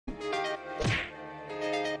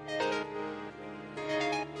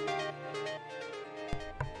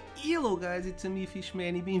Hello guys, it's a me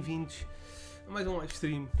Fishman e bem-vindos a mais um live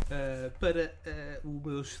stream para os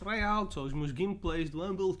meus tryouts ou os meus gameplays do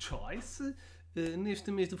Humble Choice. Neste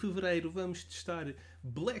mês de Fevereiro vamos testar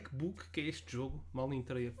Black Book, que é este jogo. Mal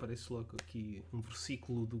entrei, aparece logo aqui um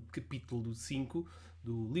versículo do capítulo 5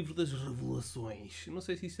 do Livro das Revelações. Não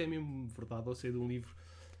sei se isso é mesmo verdade ou se é de um livro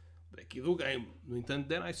daqui do game. No entanto,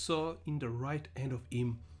 then I saw in the right hand of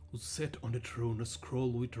him who sat on the throne a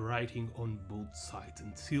scroll with writing on both sides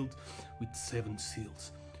and sealed with 7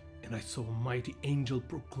 seals. And I saw a mighty angel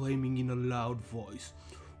proclaiming in a loud voice,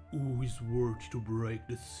 "Who is worthy to break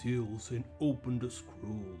the seals and open the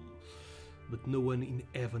scroll?" But no one in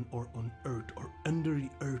heaven or on earth or under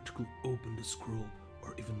the earth could open the scroll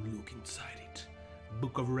or even look inside it.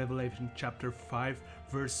 Book of Revelation chapter 5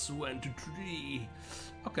 verse 1 to 3.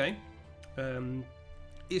 Ok.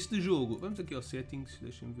 Este jogo, vamos aqui aos settings,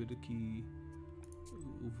 deixem-me ver aqui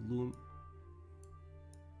o volume.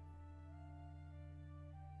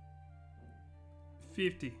 Vou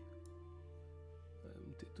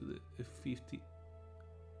meter tudo a 50.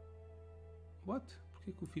 What?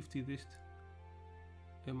 Porquê que o 50 deste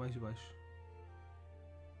é mais baixo?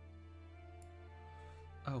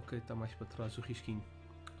 Ah, ok, está mais para trás o risquinho.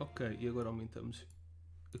 Ok, e agora aumentamos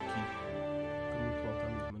aqui. Está muito alto a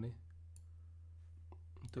mesma, né?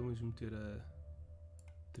 Então vamos meter a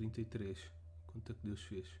 33. Quanto é que Deus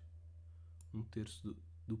fez? 1/3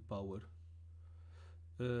 do power.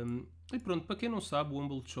 E pronto, para quem não sabe, o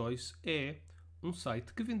Humble Choice é um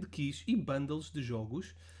site que vende keys e bundles de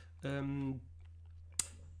jogos.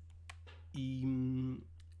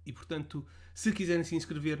 E portanto, se quiserem se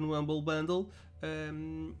inscrever no Humble Bundle,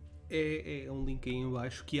 é um link aí em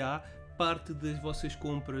baixo que há. Parte das vossas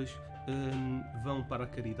compras vão para a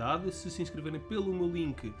caridade. Se inscreverem pelo meu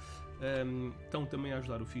link, estão também a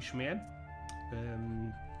ajudar o Fishman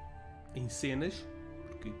em cenas,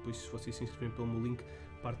 porque depois, se vocês se inscreverem pelo meu link,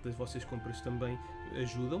 parte das vossas compras também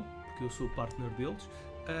ajudam, porque eu sou partner deles.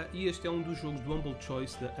 E este é um dos jogos do Humble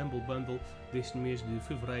Choice, da Humble Bundle, deste mês de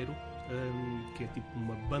Fevereiro, que é tipo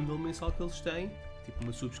uma bundle mensal que eles têm, tipo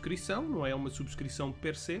uma subscrição, não é uma subscrição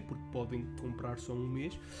per se, porque podem comprar só um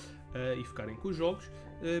mês e ficarem com os jogos,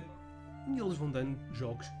 e eles vão dando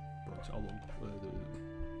jogos, pronto, ao longo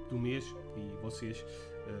do mês, e vocês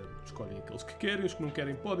escolhem aqueles que querem, os que não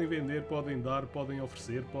querem podem vender, podem dar, podem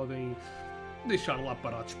oferecer, podem deixar lá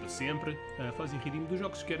parados para sempre, fazem redeem dos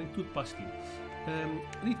jogos que querem, tudo para a Steam.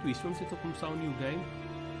 Dito isto, vamos então começar um new game.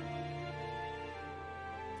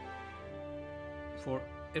 For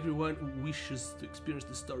everyone who wishes to experience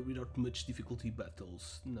the story without much difficulty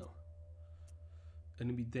battles. No.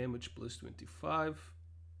 Enemy damage plus 25.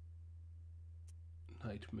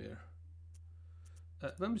 Nightmare.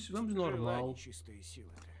 Vamos normal. Чистые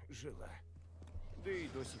силы-то жила. Да и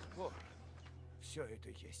до сих пор все это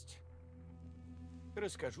есть.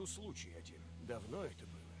 Расскажу случай один. Давно это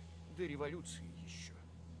было. До революции еще.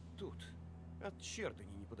 Тут, от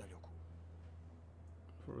Чердани неподалеку.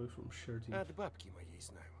 От бабки моей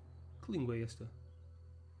знаю. Que língua é esta?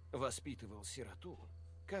 Воспитывал сироту.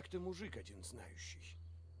 Как-то мужик один знающий.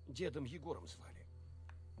 Дедом Егором звали.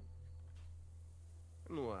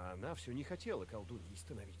 Ну, а она все не хотела колдуньей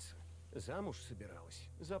становиться. Замуж собиралась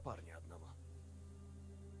за парня одного.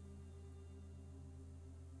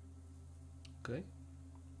 Ok.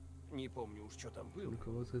 Не помню уж, что там было.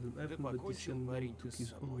 Да покончил парень-то с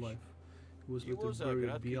собой. He was Его later за buried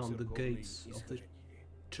оградкой beyond the церковной gates и of the схоронили.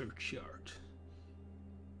 churchyard.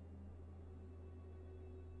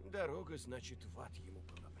 Дорога, значит, в ад ему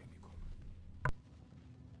была прямиком.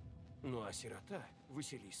 Ну а сирота,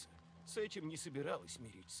 Василиса, с этим не собиралась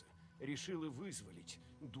мириться. Решила вызволить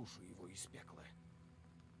душу его из пекла.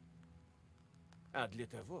 А для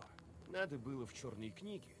того надо было в черной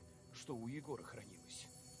книге, что у Егора хранилось,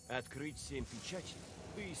 открыть 7 печатей,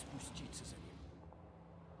 да и спуститься за ним.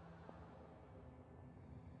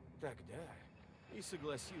 Тогда и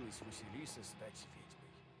согласилась Василиса стать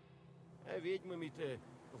ведьмой. А ведьмами-то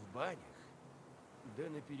в банях, да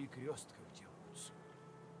на перекрестках делаются.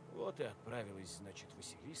 Вот и отправилась, значит,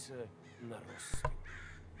 Василиса на россыпь.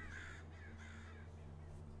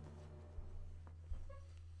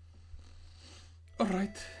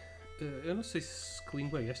 Alright. Eu não sei se que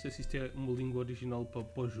língua é esta, se isto é uma língua original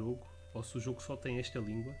para o jogo, ou se o jogo só tem esta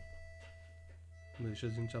língua. Mas a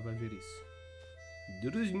gente já vai ver isso.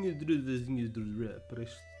 Para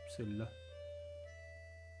este, sei lá.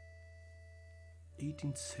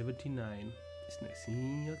 1879. Isso não é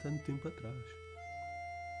assim há tanto tempo atrás.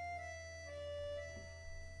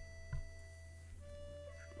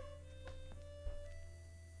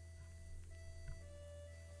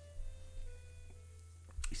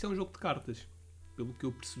 Isso é um jogo de cartas, pelo que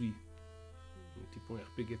eu percebi. tipo um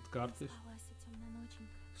RPG de cartas. Spała się ciemna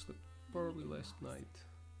nocinka. Slept poorly last night.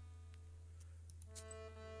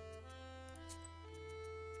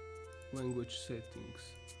 Language settings.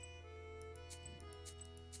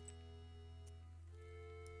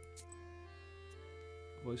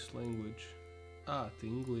 Voice language. Ah, tem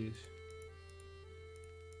inglês.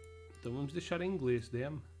 Então vamos deixar em inglês,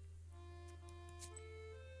 damn.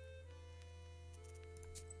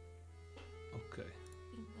 Ok.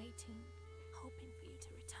 Been waiting, hoping for you to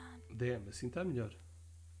return, Damn, assim está melhor.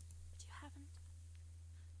 but you haven't.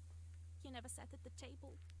 You never sat at the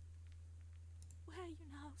table. Where are you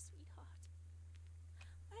now, sweetheart?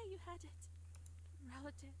 Where you headed? From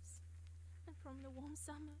relatives, and from the warm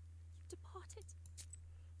summer, you departed.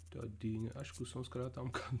 Tadinha. Acho que o som se calhar está um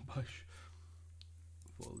bocado baixo.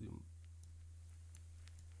 Volume.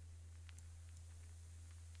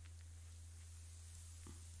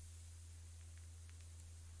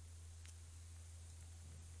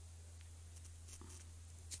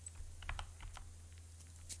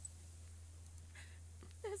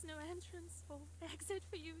 There's no entrance or exit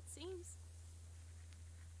for you, it seems.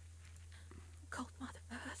 Cold Mother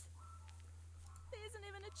Earth. There isn't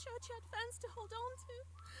even a churchyard fence to hold on to.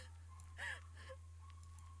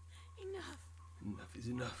 Enough. Enough is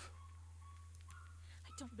enough. I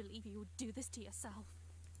don't believe you would do this to yourself.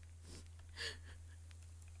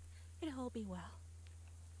 It'll all be well.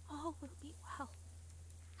 All will be well.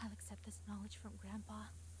 I'll accept this knowledge from Grandpa,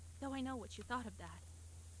 though I know what you thought of that.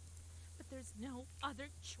 But there's no other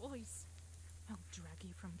choice. I'll drag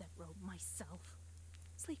you from that road myself.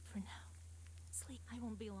 Sleep for now. Sleep. I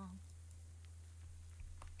won't be long.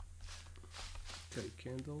 Ok,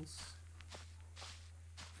 candles.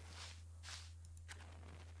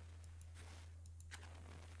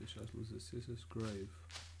 Deixa as luzes acesas. Grave.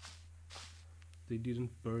 They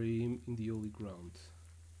didn't bury him in the holy ground.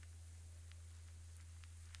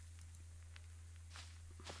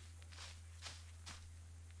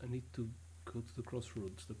 I need to go to the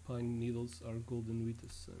crossroads. The pine needles are golden with the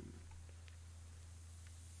sun.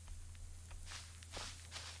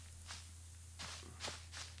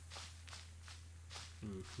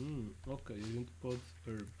 Ok, a gente pode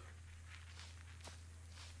herb.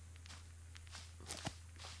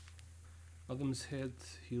 Adam's head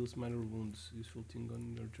heals minor wounds. Useful thing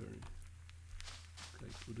on your journey. Ok,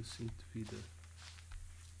 pura cinto de vida.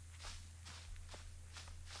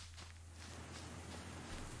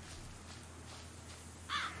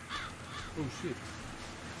 Oh shit.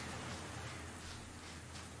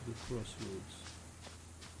 The crossroads.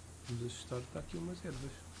 Vamos ajustar, está aqui umas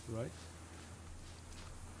ervas, right?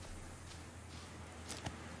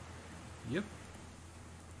 Yep.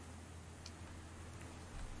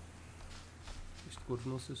 Este corvo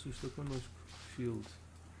não se assusta connosco. Field.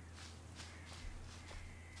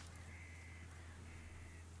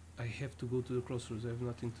 I have to go to the crossroads. I have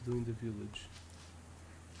nothing to do in the village.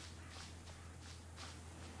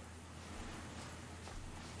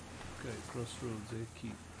 Ok, crossroads é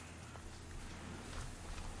aqui.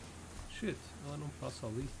 Shit, ela não passa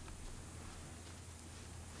ali.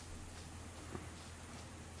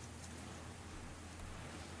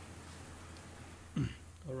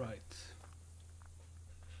 Alright.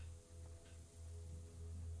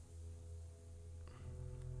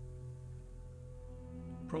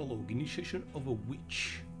 Prologue, Initiation of a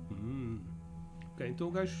Witch. Ok, então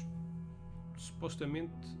o gajo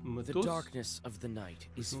supostamente The matou-se. darkness of the night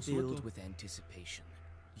is não se filled matou. with anticipation.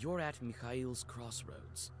 You're at Mikhail's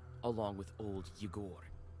crossroads, along with old Yegor.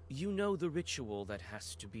 You know the ritual that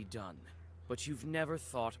has to be done, but you've never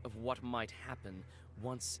thought of what might happen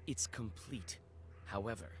once it's complete.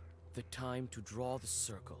 However, the time to draw the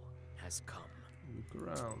circle has come. Look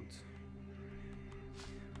around.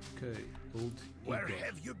 Okay, old Where Igor.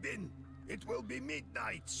 have you been? It will be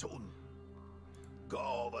midnight soon. Go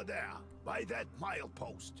over there, by that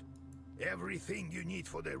milepost. Everything you need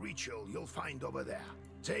for the ritual you'll find over there.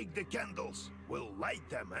 Take the candles, we'll light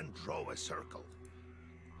them and draw a circle.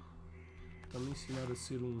 Está-me a ensinar a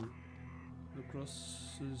ser The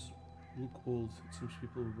crosses look old. It seems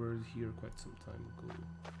people were here quite some time ago.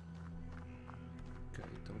 Ok,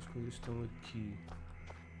 então as coisas estão aqui.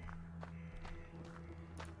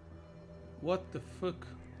 What the fuck?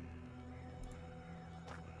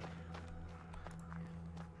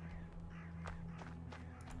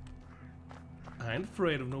 I'm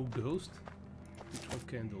afraid of no ghost. Which one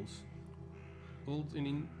candles? Old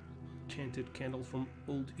and enchanted candle from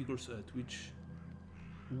old Igor's hut, which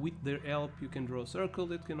with their help you can draw a circle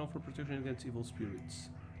that can offer protection against evil spirits.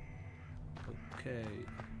 Ok,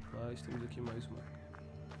 mais temos aqui mais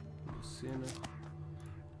uma cena.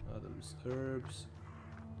 Adam's herbs.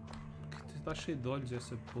 Está cheio de olhos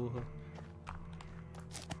essa porra.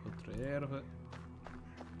 Outra erva.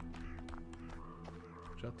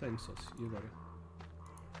 Já tenho, sócio. E agora?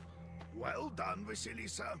 Well done,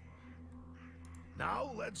 Vasilisa.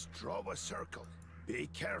 Now let's draw a circle. Be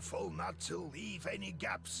careful not to leave any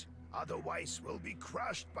gaps, otherwise we'll be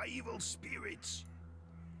crushed by evil spirits.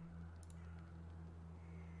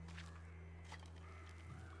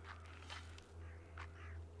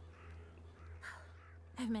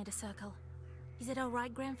 I've made a circle. Is it all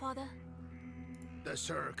right, Grandfather? The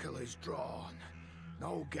circle is drawn.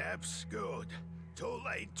 No gaps, good. Too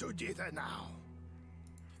late to dither now.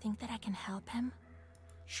 You think that I can help him?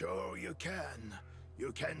 Sure you can.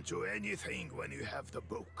 You can do anything when you have the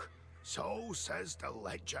book. So says the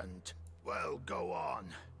legend. Well, go on.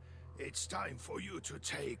 It's time for you to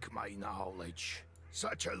take my knowledge.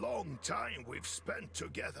 Such a long time we've spent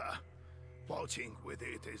together. Parting with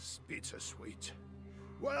it is bittersweet.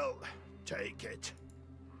 Well, take it.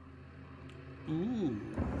 Ooh.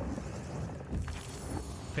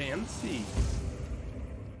 Fancy.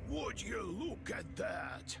 Would you look at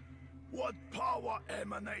that? What power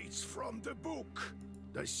emanates from the book?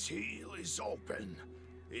 The seal is open.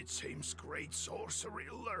 It seems great sorcery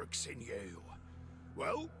lurks in you.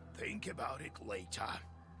 Well, think about it later.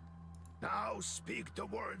 Now speak the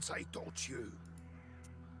words I taught you.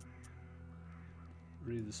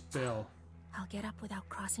 Read the spell. I'll get up without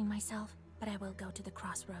crossing myself, but I will go to the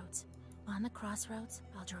crossroads. On the crossroads,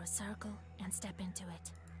 I'll draw a circle and step into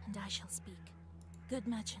it, and I shall speak. Good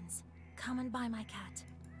merchants, come and buy my cat.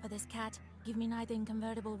 For this cat, give me neither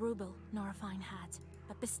inconvertible ruble nor a fine hat,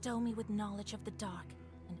 but bestow me with knowledge of the dark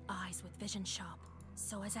and eyes with vision sharp.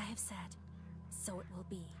 So as I have said, so it will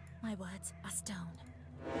be. My words are stone.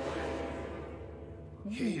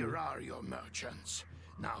 Here are your merchants.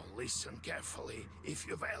 Now listen carefully if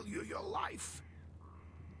you value your life.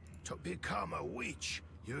 To become a witch,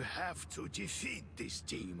 you have to defeat this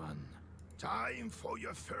demon. Time for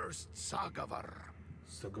your first Sagavar.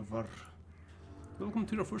 Sagavar. Welcome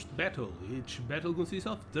to your first battle. Each battle consists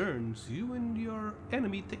of turns. You and your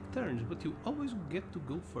enemy take turns, but you always get to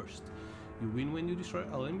go first. You win when you destroy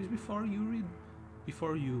all enemies before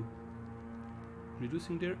you,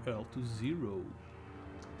 reducing their health to 0.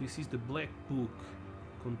 This is the Black Book.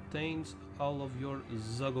 Contains all of your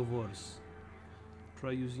Zagovors.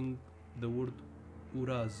 Try using the word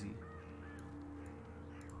Urazi.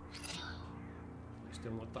 Isto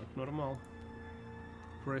é ataque normal.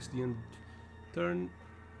 Press the end turn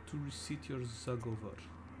to reset your Zagovor.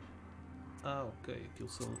 Ah, ok. Aquilo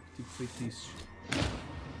são tipo feitiços.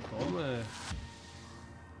 Toma!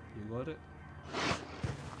 E agora?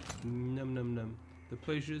 Num. The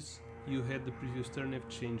pages you had the previous turn have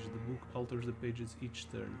changed. The book alters the pages each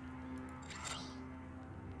turn.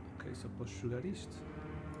 Ok, só posso jogar isto.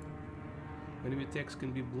 Enemy attacks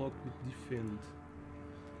can be blocked with defend.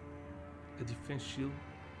 A defense shield.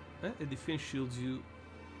 A defense shields you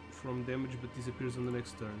from damage but disappears on the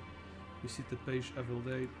next turn. Reset the page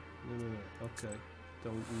Avelday. Não. Ok.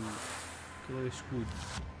 Então aquilo é escudo.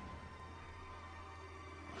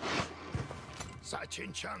 Such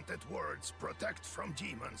enchanted words protect from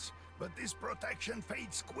demons, but this protection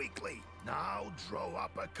fades quickly. Now draw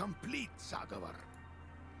up a complete Sagavar.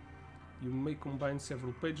 You may combine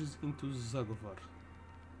several pages into Zagovar.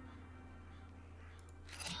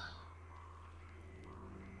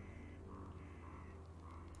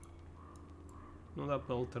 Não dá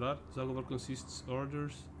para alterar. Zagovar consists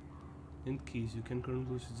orders and keys. You can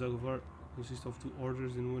currently use Zagovar consists of 2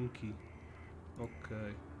 orders and 1 key. Ok.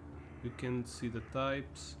 You can see the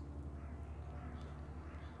types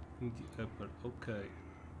in the upper. Ok.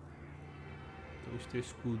 Então isto é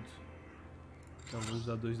escudo. Então vamos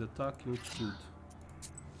dar 2 de ataque e 1 de escudo.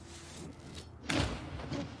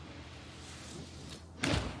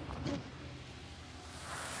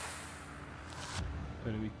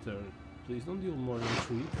 Enemy turn. Please don't deal more than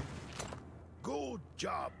 3. Good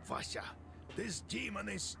job, Vasya. This demon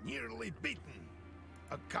is nearly beaten.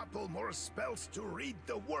 A couple more spells to rid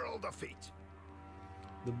the world of it.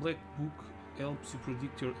 The Black Book helps you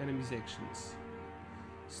predict your enemy's actions.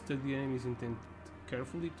 Study the enemy's intent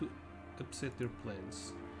carefully to upset their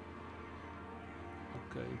plans.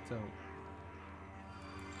 Ok, então.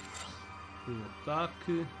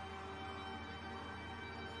 Ataque.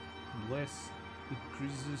 Bless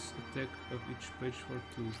increases attack of each page for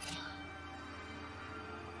 2.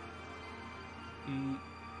 E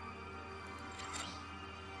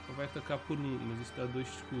vai atacar por 1, mas isto dá 2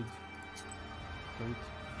 de escudo. Portanto,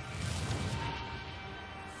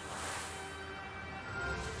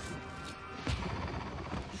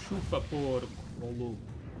 chupa porco, ou lobo.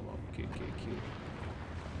 Olha lá o que é aquilo.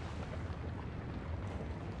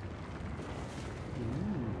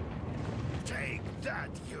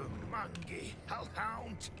 hungry,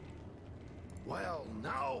 hellhound? Well,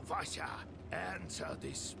 now, Vasya, answer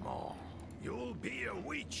this maw. You'll be a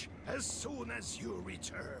witch as soon as you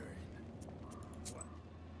return.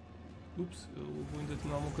 Ups, eu vou ainda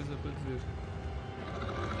ter alguma coisa para dizer.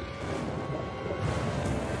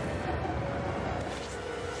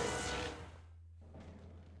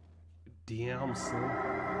 Damn, son.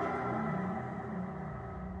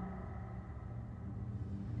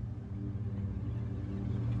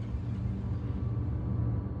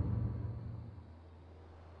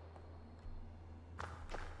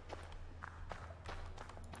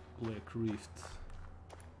 Black Rift.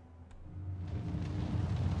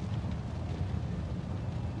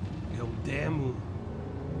 É o demo.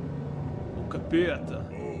 O capeta.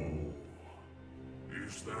 Oh,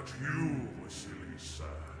 is that you, Vasilisa?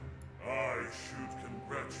 I should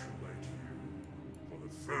congratulate you, for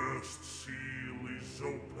the first seal is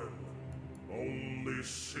open. Only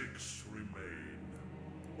 6 remain.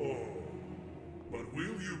 Oh, but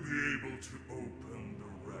will you be able to open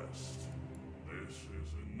the rest? This is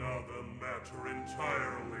another matter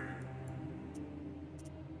entirely.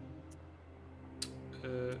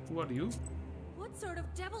 Who are you? What sort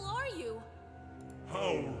of devil are you?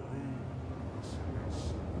 How rude,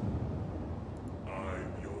 Vasilisa.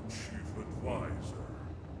 I'm your chief advisor.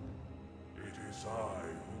 It is I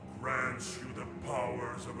who grants you the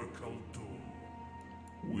powers of a Khaldun.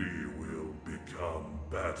 We will become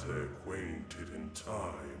better acquainted in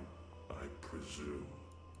time, I presume.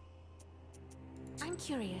 I'm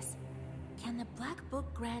curious. Can the Black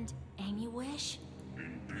Book grant any wish?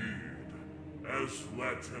 Indeed. As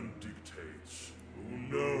legend dictates, who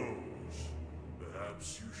knows?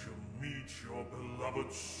 Perhaps you shall meet your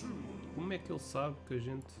beloved soon. Como é que ele sabe que a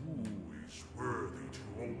gente... Who is worthy to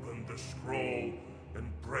open the scroll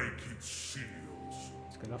and break its seals?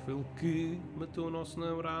 Se calhar foi ele que matou o nosso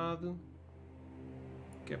namorado.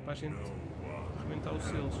 Que é para a gente arrebentar os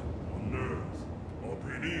selos. On Earth or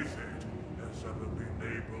beneath it has ever been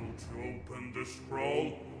able to open the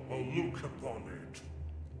scroll or look upon it.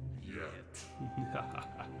 Yet.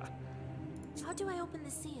 How do I open the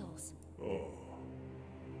seals? Oh.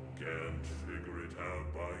 Can't figure it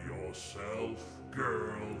out by yourself,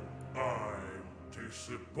 girl. I'm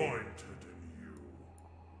disappointed in you.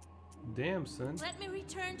 Damn, son. Let me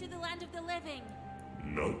return to the land of the living.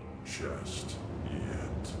 Not just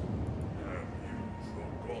yet. Have you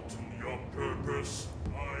forgotten your purpose?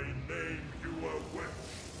 I name you a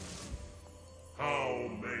witch. How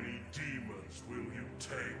many demons will you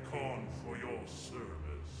take on for your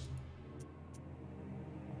service?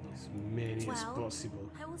 As many as possible.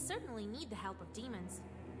 I will certainly need the help of demons.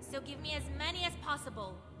 So give me as many as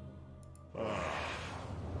possible.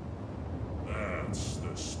 That's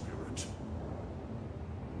the spirit.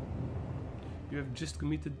 You have just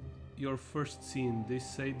committed your first sin. They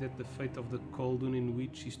say that the fate of the Khaldun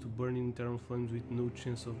witch is to burn in eternal flames with no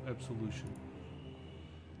chance of absolution.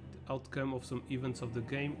 The outcome of some events of the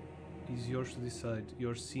game is yours to decide.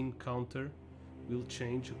 Your sin counter will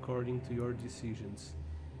change according to your decisions.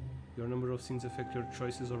 Your number of sins affect your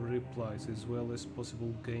choices or replies, as well as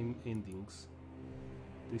possible game endings.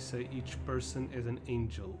 They say each person has an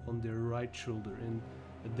angel on their right shoulder and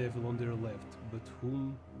a devil on their left, but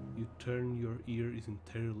whom you turn your ear is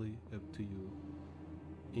entirely up to you.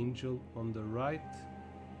 Angel on the right,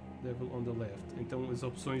 devil on the left. Então as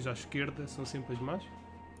opções à esquerda são sempre as más?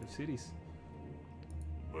 Deve ser isso.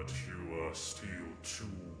 But you are still too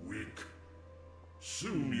weak.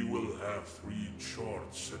 Soon you will have 3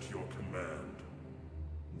 charts at your command.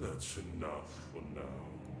 That's enough for now.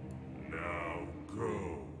 Now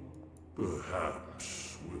go.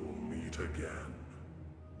 Perhaps we'll meet again.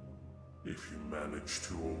 If you manage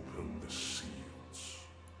to open the seals.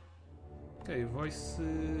 Ok, a voice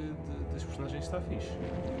das personagens está fixe.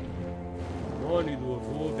 Do Bonnie, do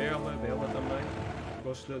avô, dela também.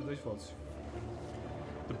 Gosto das vozes.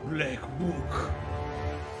 The Black Book.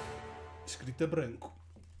 Escrita branco.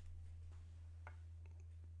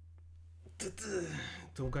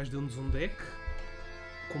 Então o gajo deu-nos um deck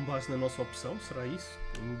com base na nossa opção, será isso?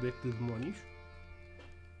 Um deck de demónios.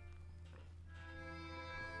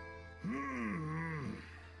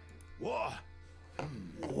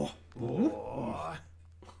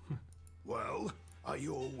 Well, are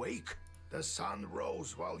you awake? The sun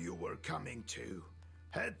rose while you were coming to.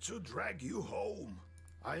 Had to drag you home.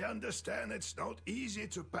 I understand it's not easy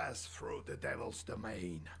to pass through the devil's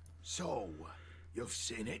domain. So, you've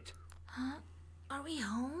seen it? Huh? Are we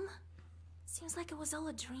home? Seems like it was all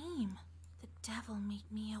a dream. The devil made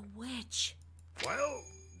me a witch. Well,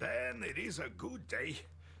 then it is a good day.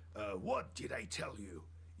 What did I tell you?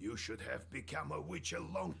 You should have become a witch a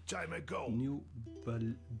long time ago. New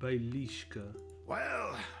Bailishka.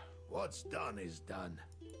 Well, what's done is done.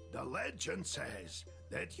 The legend says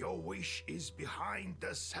that your wish is behind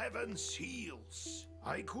the 7 seals.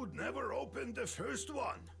 I could never open the first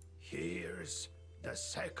one. Here's the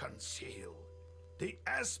second seal. The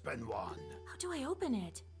Aspen one. How do I open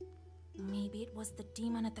it? Maybe it was the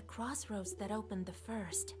demon at the crossroads that opened the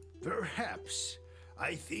first. Perhaps.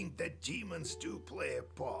 I think that demons do play a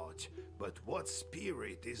part, but what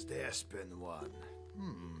spirit is the Aspen one?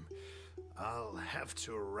 I'll have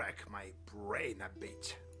to rack my brain a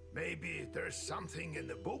bit. Maybe there's something in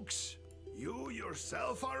the books? You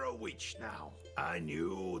yourself are a witch now. I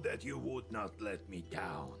knew that you would not let me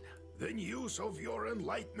down. The news of your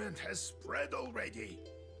enlightenment has spread already.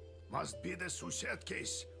 Must be the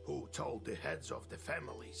Susetkes who told the heads of the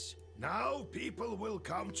families. Now people will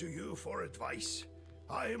come to you for advice.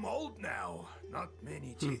 I am old now, not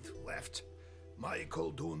many teeth left. My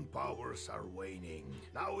Koldun powers are waning.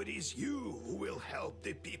 Now it is you who will help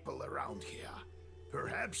the people around here.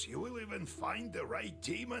 Perhaps you will even find the right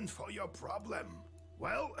demon for your problem.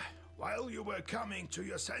 Well, while you were coming to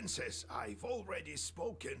your senses, I've already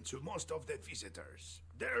spoken to most of the visitors.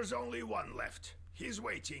 There's only one left. He's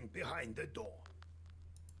waiting behind the door.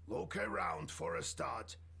 Look around for a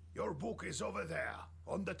start. Your book is over there,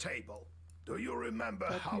 on the table. Do you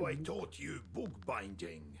remember how I taught you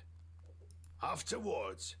bookbinding?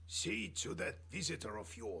 Afterwards, see to that visitor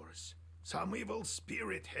of yours. Some evil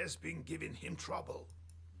spirit has been giving him trouble.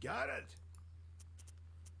 Got it?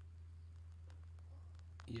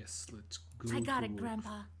 Yes, let's go. I got it, work.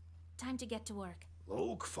 Grandpa. Time to get to work.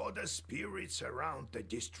 Look for the spirits around the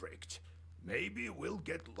district. Maybe we'll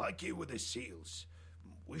get lucky with the seals.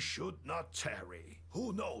 We should not tarry.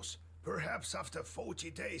 Who knows? Perhaps after 40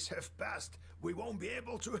 days have passed, we won't be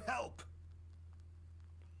able to help.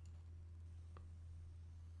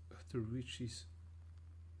 After which is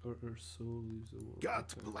her soul leaves the world. God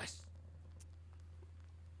Okay. bless.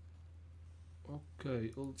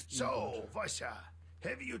 Okay, old So, Vasya,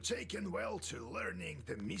 have you taken well to learning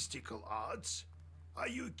the mystical arts? Are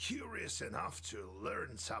you curious enough to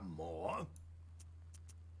learn some more?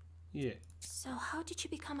 Yeah. So how did you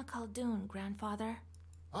become a Khaldun, Grandfather?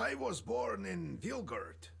 I was born in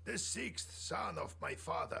Vilgard, the 6th son of my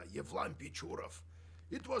father, Yevlan Pichurov.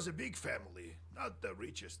 It was a big family, not the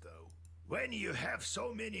richest though. When you have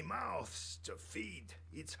so many mouths to feed,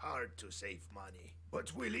 it's hard to save money.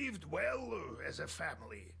 But we lived well as a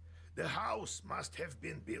family. The house must have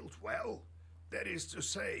been built well. That is to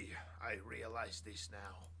say, I realize this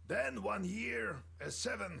now. Then one year, a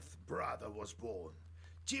 7th brother was born.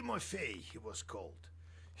 Timofey, he was called.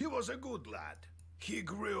 He was a good lad. He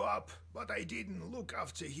grew up, but I didn't look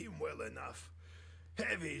after him well enough.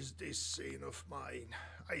 Heavy is this sin of mine.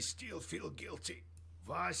 I still feel guilty.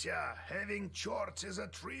 Vasya, having chores is a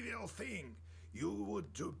trivial thing. You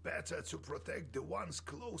would do better to protect the ones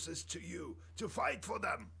closest to you, to fight for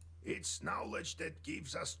them. It's knowledge that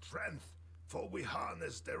gives us strength, for we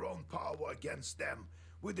harness their own power against them,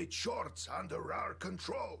 with the chores under our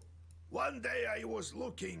control. One day I was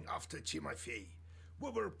looking after Timofey. We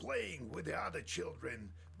were playing with the other children,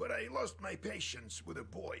 but I lost my patience with the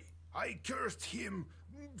boy. I cursed him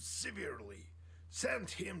severely, sent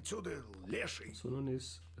him to the Leshy. Also known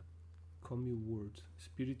as a commune word.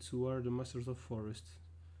 Spirits who are the masters of forests.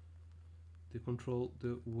 They control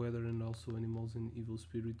the weather and also animals and evil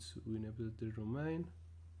spirits who inhabit their domain.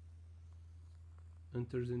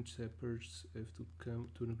 Hunters and shepherds have to come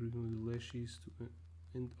to an agreement with the Leshies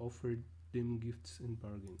and offer them gifts and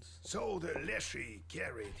bargains. So the Leshy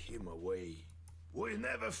carried him away. We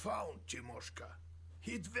never found Timoshka.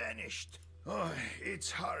 He'd vanished. Oh, it's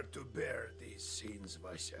hard to bear these scenes,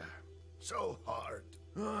 Vasya. So hard.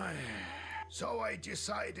 So I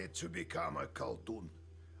decided to become a Khaldun.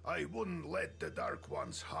 I wouldn't let the Dark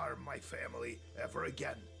Ones harm my family ever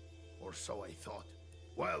again. Or so I thought.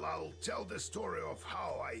 Well, I'll tell the story of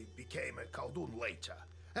how I became a Khaldun later.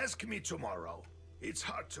 Ask me tomorrow. It's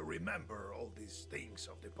hard to remember all these things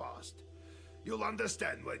of the past. You'll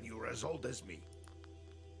understand when you're as old as me.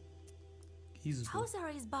 How's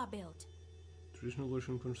our Izba built? Traditional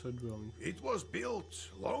Russian countryside dwelling. It was built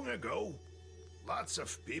long ago. Lots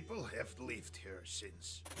of people have lived here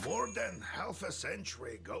since. More than half a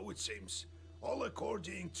century ago, it seems. All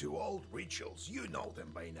according to old rituals. You know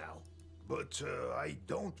them by now. But I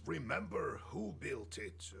don't remember who built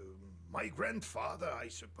it. My grandfather, I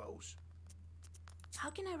suppose. How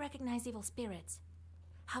can I recognize evil spirits?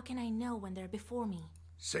 How can I know when they're before me?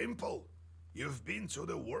 Simple. You've been to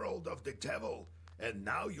the world of the devil, and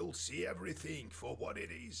now you'll see everything for what it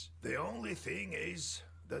is. The only thing is,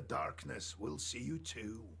 the darkness will see you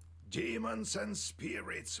too. Demons and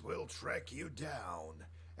spirits will track you down,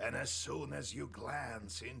 and as soon as you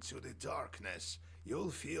glance into the darkness, you'll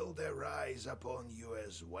feel their eyes upon you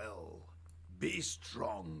as well. Be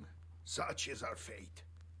strong. Such is our fate.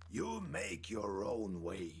 You make your own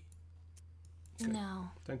way. Okay.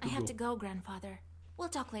 No, Time I have go. to go, Grandfather. We'll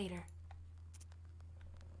talk later.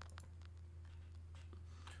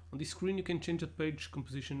 On this screen you can change the page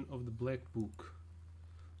composition of the black book.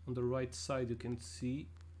 On the right side you can see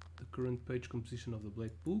the current page composition of the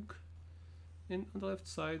black book, and on the left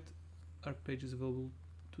side are pages available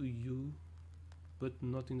to you but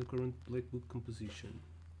not in the current black book composition.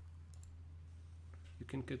 You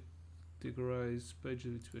can categorize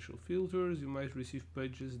pages with special filters. You might receive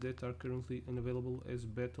pages that are currently unavailable as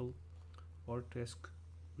battle or task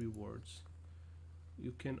rewards.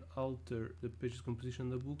 You can alter the pages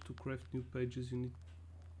composition of the book to craft new pages. You need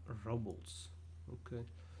robles. Okay.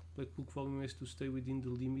 Black book volume has to stay within the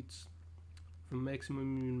limits of a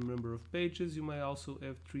maximum number of pages. You may also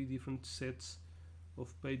have 3 different sets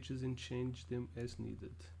of pages and change them as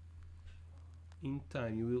needed. In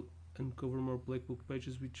time you will uncover more black book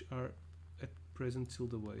pages which are at present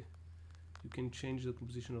sealed away. You can change the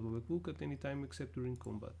composition of the black book at any time except during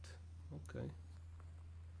combat. Ok.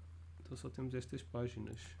 Então só temos estas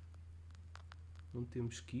páginas. Não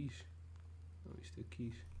temos keys. Não, isto é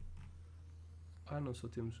keys. Ah, não, só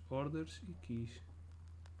temos orders e keys.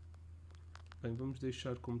 Bem, vamos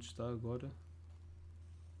deixar como está agora.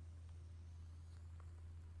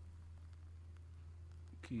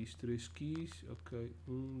 Keys, 3 keys, ok.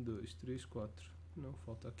 1, 2, 3, 4. Não,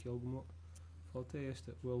 falta aqui alguma. Falta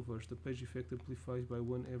esta. Well versed. The page effect amplifies by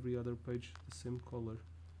 1 every other page the same color.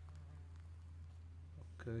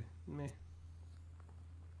 Ok. Meh.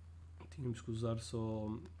 Tínhamos que usar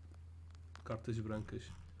só cartas brancas.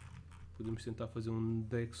 Podemos tentar fazer um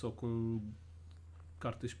deck só com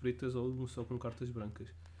cartas pretas ou um só com cartas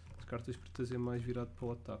brancas. As cartas pretas é mais virado para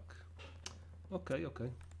o ataque. Ok,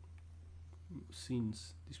 ok.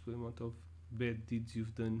 Scenes. Display amount of bad deeds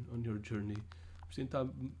you've done on your journey. Vamos tentar...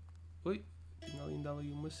 Oi! Tinha ainda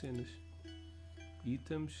ali umas cenas.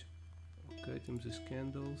 Items. Ok, temos as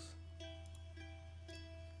candles.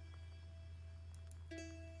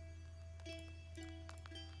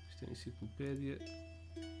 Isto é a enciclopédia.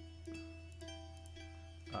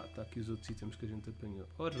 Ah, está aqui os outros itens que a gente apanhou.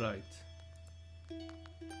 Alright.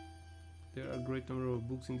 There are a great number of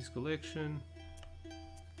books in this collection.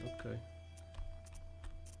 Ok.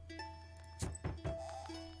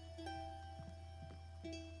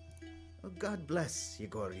 Oh, God bless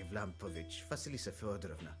Yegor Yevlampovich, Vasilisa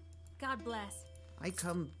Fyodorovna. God bless. I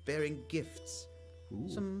come bearing gifts. Ooh.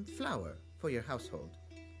 Some flour for your household.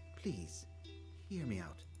 Please, hear me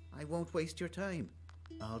out. I won't waste your time.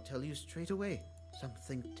 I'll tell you straight away.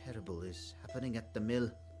 Something terrible is happening at the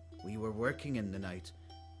mill. We were working in the night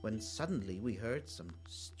when suddenly we heard some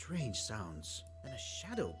strange sounds. Then a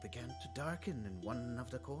shadow began to darken in one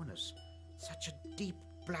of the corners. Such a deep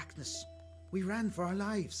blackness. We ran for our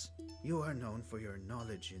lives. You are known for your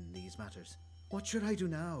knowledge in these matters. What should I do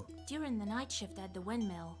now? During the night shift at the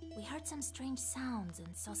windmill, we heard some strange sounds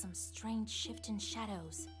and saw some strange shift in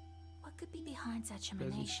shadows. What could be behind such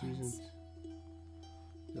emanations?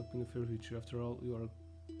 Helping a fair creature. After all, you are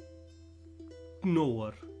a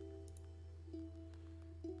knower.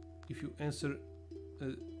 If you answer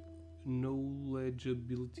a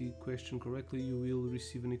knowledgeability question correctly, you will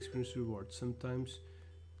receive an experience reward. Sometimes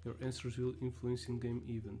your answers will influence in-game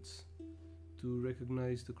events. To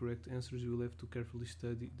recognize the correct answers, you will have to carefully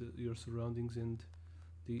study your surroundings and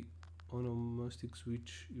the onomastics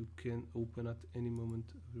which you can open at any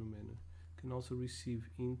moment of your mana. You can also receive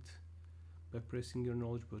int by pressing your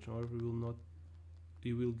knowledge button. However,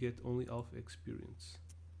 you will get only alpha experience.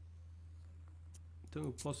 Então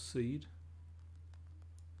eu posso sair.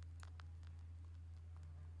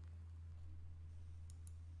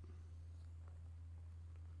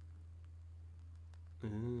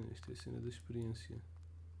 Esta é a cena da experiência.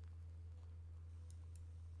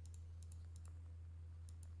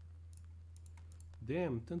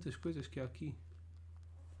 Damn, tantas coisas que há aqui.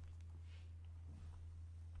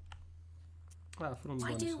 Ah, foram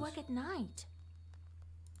Why do you bonuses. work at night?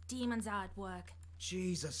 Demons are at work.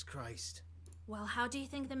 Jesus Christ. Well, how do you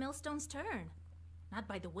think the millstones turn? Not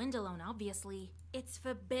by the wind alone, obviously. It's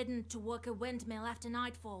forbidden to work a windmill after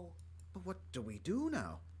nightfall. But what do we do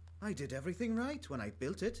now? I did everything right when I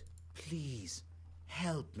built it. Please,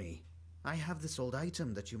 help me. I have this old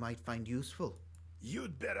item that you might find useful.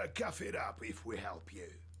 You'd better cough it up if we help you.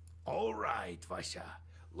 All right, Vasha.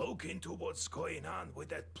 Look into what's going on with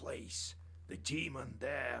that place. The demon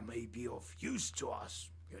there may be of use to us.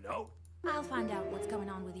 you know? I'll find out what's going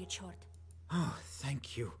on with your chort. Oh,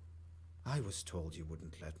 thank you. I was told you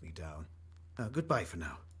wouldn't let me down. Goodbye for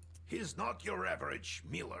now. He's not your average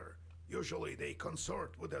miller. Usually they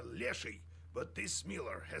consort with a leshy, but this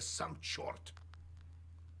miller has some chort.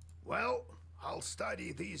 Well, I'll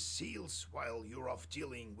study these seals while you're off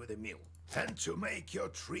dealing with the mill. And to make your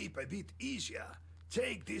trip a bit easier,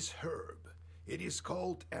 take this herb. It is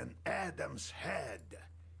called an Adam's Head.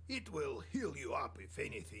 It will heal you up if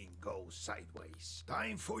anything goes sideways.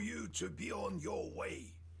 Time for you to be on your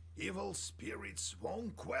way. Evil spirits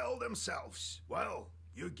won't quell themselves. Well,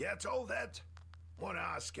 you get all that? Wanna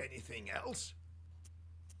ask anything else?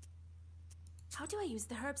 How do I use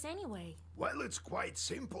the herbs anyway? Well, it's quite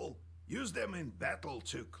simple. Use them in battle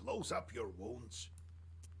to close up your wounds.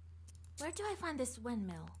 Where do I find this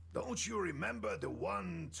windmill? Don't you remember the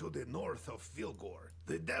one to the north of Vilgor?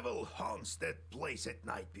 The devil haunts that place at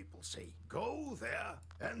night, people say. Go there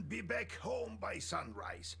and be back home by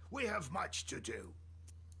sunrise. We have much to do.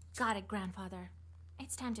 Got it, Grandfather.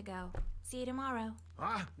 It's time to go. See you tomorrow.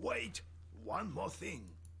 Ah, wait. One more thing.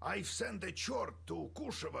 I've sent a chort to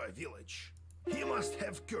Kusheva village. He must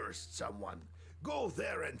have cursed someone. Go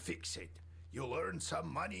there and fix it. You'll earn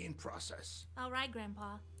some money in process. All right,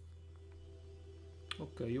 Grandpa.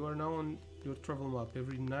 Okay, you are now on your travel map.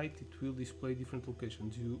 Every night it will display different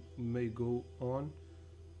locations. You may go on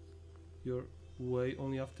your way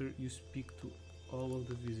only after you speak to all of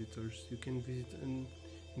the visitors. You can visit an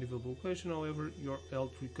individual location, however, your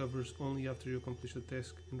health recovers only after you accomplish the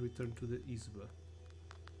task and return to the Izba.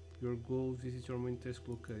 Your goal: visit your main task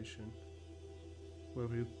location.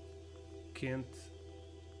 However, you can't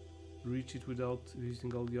reach it without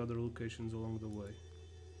visiting all the other locations along the way.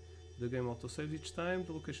 The game autosaves each time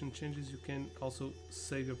the location changes. You can also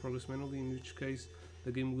save your progress manually, in which case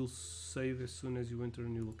the game will save as soon as you enter a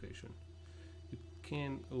new location. You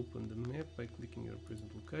can open the map by clicking your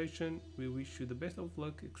present location. We wish you the best of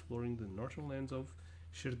luck exploring the northern lands of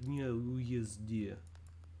Cherdnia Uyezdia.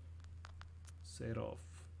 Set off.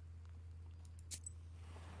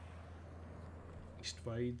 Isto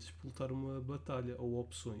vai disputar uma batalha ou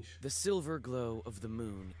opções. The silver glow of the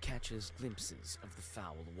moon catches glimpses of the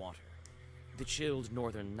foul water. The chilled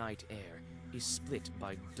northern night air is split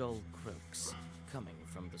by dull croaks coming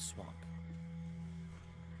from the swamp.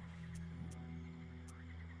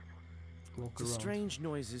 Walk The around. strange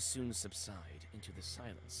noises soon subside into the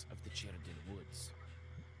silence of the Cherdin woods.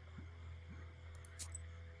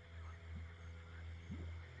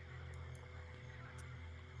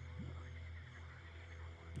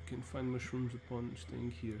 You can find mushrooms upon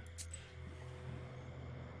staying here.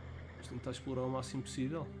 Vamos tentar explorar o máximo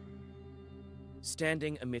possível.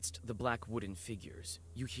 Standing amidst the black wooden figures,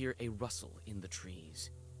 you hear a rustle in the trees.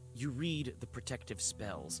 You read the protective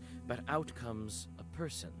spells, but out comes a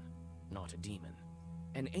person, not a demon.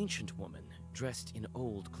 An ancient woman dressed in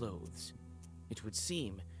old clothes. It would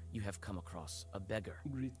seem you have come across a beggar.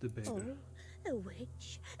 Greet the beggar. Oh, a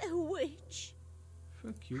witch, a witch.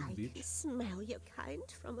 Fuck you, I bitch. can smell your kind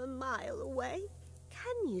from a mile away.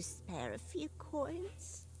 Can you spare a few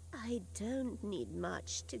coins? I don't need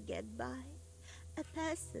much to get by. A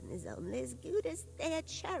person is only as good as they are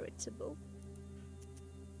charitable.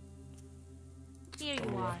 Here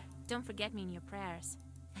you are. Don't forget me in your prayers.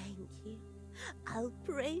 Thank you. I'll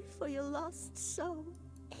pray for your lost soul.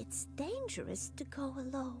 It's dangerous to go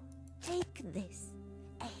alone. Take this,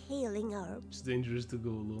 a healing herb. It's dangerous to go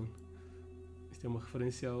alone. Isto é uma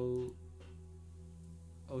referência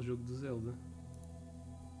ao jogo do Zelda.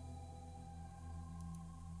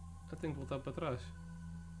 Tenho que voltar para trás.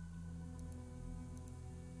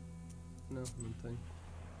 Não tenho.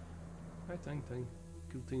 Tenho.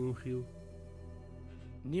 Aquilo tem um rio.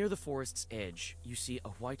 Near the forest's edge, you see a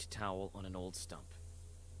white towel on an old stump.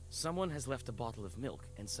 Someone has left a bottle of milk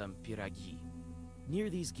and some piragi. Near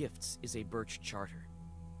these gifts is a birch charter.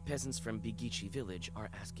 Peasants from Bigichi village are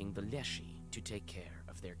asking the Leshi to take care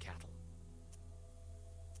of their cattle.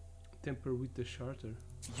 Temper with the charter.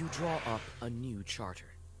 You draw up a new charter.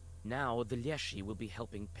 Now the Leshi will be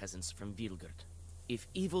helping peasants from Vilgard. If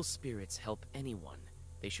evil spirits help anyone,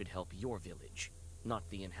 they should help your village, not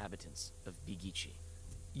the inhabitants of Bigichi.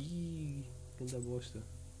 Ih, ganda bosta.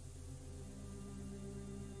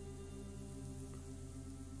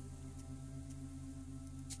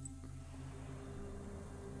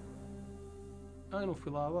 Eu não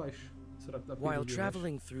fui lá abaixo. Será que dá para ir While ali abaixo?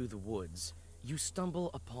 traveling through the woods, you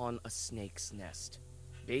stumble upon a snake's nest.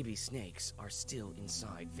 Baby snakes are still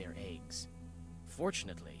inside their eggs.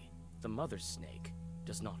 Fortunately, the mother snake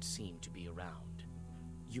does not seem to be around.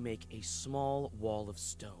 You make a small wall of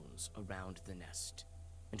stones around the nest.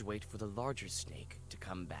 and wait for the larger snake to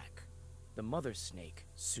come back. The mother snake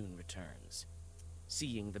soon returns.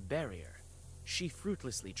 Seeing the barrier, she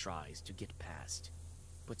fruitlessly tries to get past,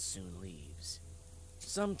 but soon leaves.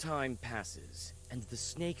 Some time passes, and the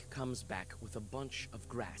snake comes back with a bunch of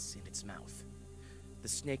grass in its mouth. The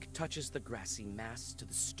snake touches the grassy mass to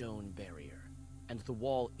the stone barrier, and the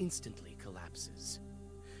wall instantly collapses.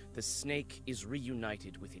 The snake is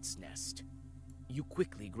reunited with its nest. You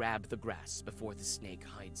quickly grab the grass before the snake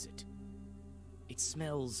hides it. It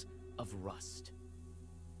smells of rust.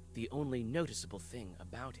 The only noticeable thing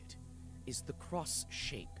about it is the cross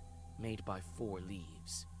shape made by 4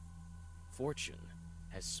 leaves. Fortune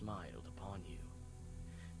has smiled upon you.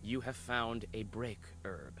 You have found a break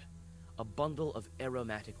herb, a bundle of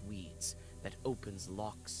aromatic weeds that opens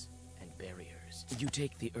locks and barriers. You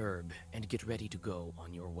take the herb and get ready to go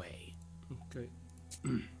on your way. Ok.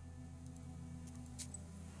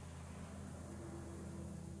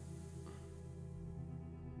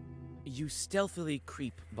 You stealthily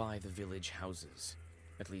creep by the village houses.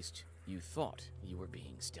 At least, you thought you were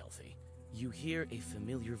being stealthy. You hear a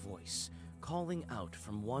familiar voice calling out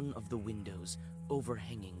from one of the windows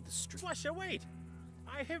overhanging the street. Washer, wait!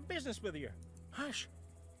 I have business with you. Hush!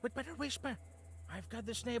 We'd better whisper. I've got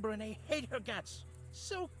this neighbor and I hate her guts.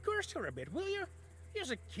 So curse her a bit, will you?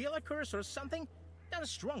 Use a killer curse or something. Not a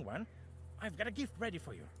strong one. I've got a gift ready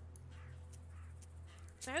for you.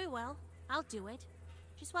 Very well, I'll do it.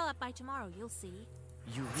 Just swell up by tomorrow, you'll see.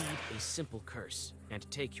 You read a simple curse and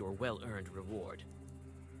take your well-earned reward.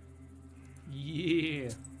 Yeah!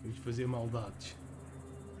 Vamos fazer maldades.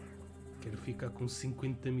 Quero ficar com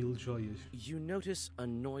 50.000 joias. You notice a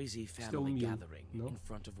noisy family gathering in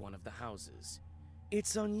front of one of the houses.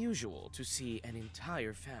 It's unusual to see an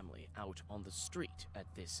entire family out on the street at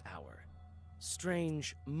this hour.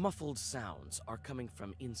 Strange, muffled sounds are coming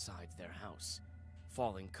from inside their house.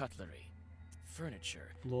 Falling cutlery,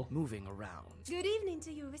 furniture moving around. Good evening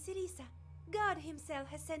to you, Vasilisa. God himself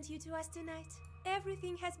has sent you to us tonight.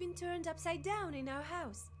 Everything has been turned upside down in our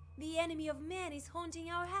house. The enemy of man is haunting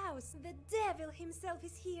our house. The devil himself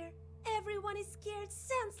is here. Everyone is scared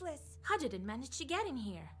senseless. How did it manage to get in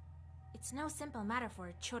here? It's no simple matter for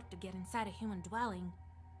a chort to get inside a human dwelling.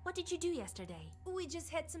 What did you do yesterday? We just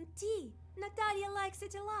had some tea. Natalia likes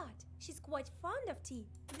it a lot. She's quite fond of tea.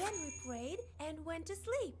 Then we prayed and went to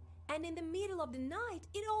sleep. And in the middle of the night,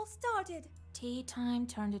 it all started. Tea time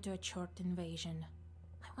turned into a chort invasion.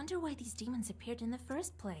 I wonder why these demons appeared in the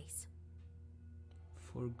first place.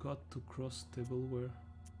 Forgot to cross tableware.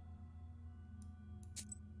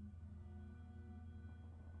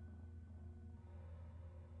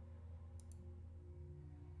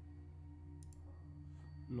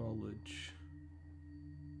 Knowledge.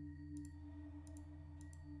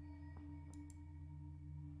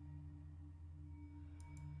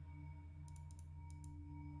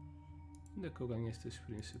 Onde é que eu ganho esta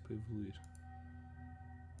experiência para evoluir?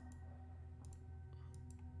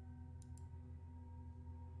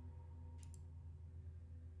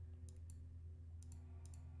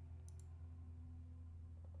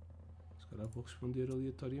 Se calhar vou responder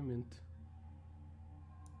aleatoriamente.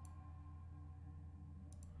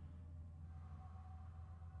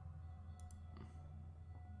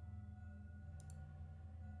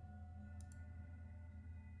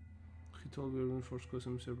 Ritual will reinforce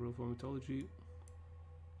custom cerebral mythology.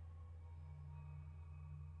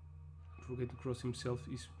 Forget to cross himself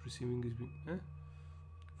is perceiving as being.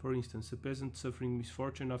 For instance, a peasant suffering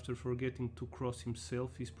misfortune after forgetting to cross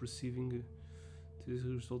himself is perceiving it is a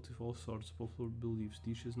result of all sorts of popular beliefs.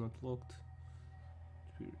 Dishes not locked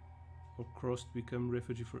or crossed become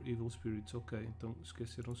refuge for evil spirits. Ok, então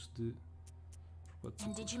esqueceram-se de.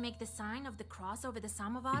 And did you make the sign of the cross over the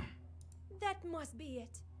samovar? That must be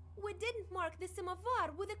it. We didn't mark the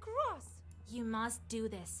samovar with a cross. You must do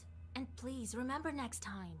this. And please remember next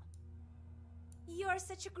time. You're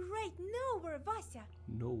such a great knower, Vasya.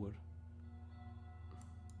 Knower.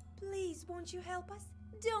 Please, won't you help us?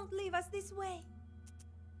 Don't leave us this way.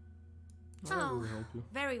 I will help you.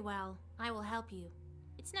 Very well. I will help you.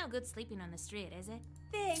 It's no good sleeping on the street, is it?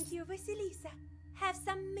 Thank you, Vasilisa. Have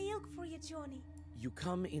some milk for you, Johnny. You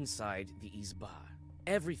come inside the izba.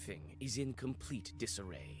 Everything is in complete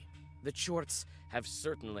disarray. The chorts have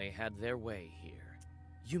certainly had their way here.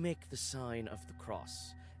 You make the sign of the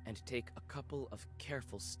cross and take a couple of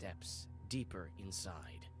careful steps deeper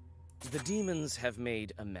inside. The demons have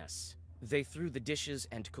made a mess. They threw the dishes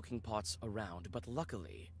and cooking pots around, but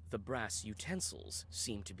luckily, the brass utensils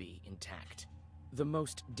seem to be intact. The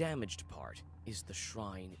most damaged part is the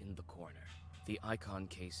shrine in the corner. The icon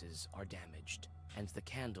cases are damaged, and the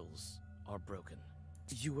candles are broken.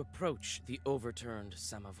 You approach the overturned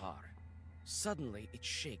samovar. Suddenly, it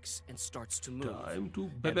shakes and starts to move, Time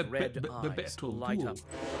to and red eyes battle. light up.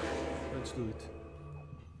 Let's do it.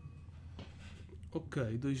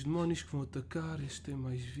 Ok, 2 demónios que vão atacar. Este tem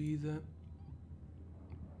mais vida.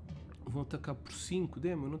 Vão atacar por 5.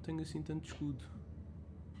 Demo, eu não tenho assim tanto escudo.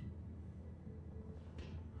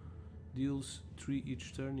 Deals 3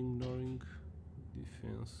 each turn, ignoring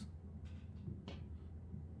defense.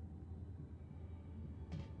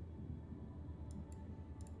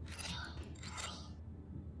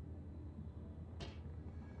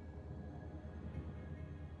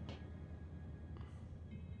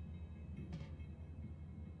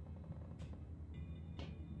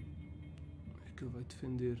 É que ele vai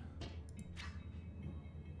defender.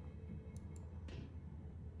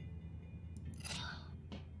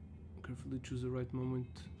 Carefully choose the right moment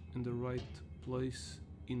and the right place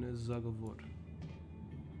in a Zagavor.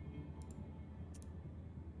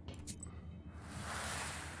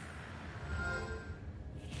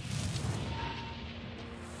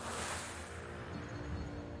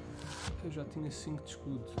 Eu já tinha 5 de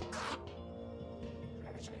escudo.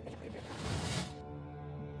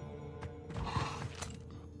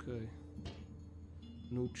 Ok.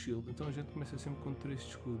 No shield. Então a gente começa sempre com 3 de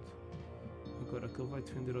escudo. Agora que ele vai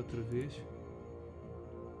defender outra vez.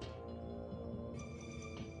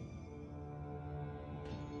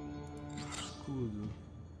 Escudo.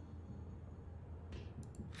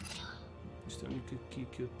 Isto é o único aqui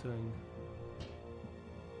que eu tenho.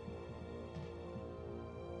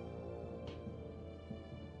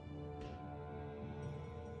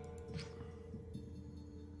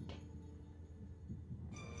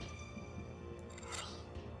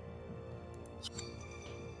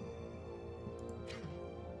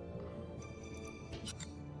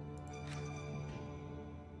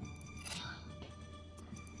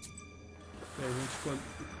 A gente escolhe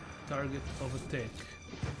Target of Attack.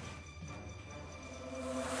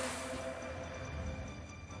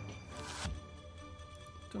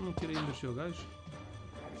 Então não tirei energia ao gajo?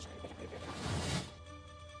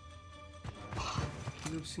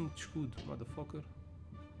 Deu 5 de escudo, motherfucker.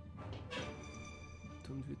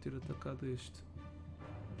 Então devia ter atacado este.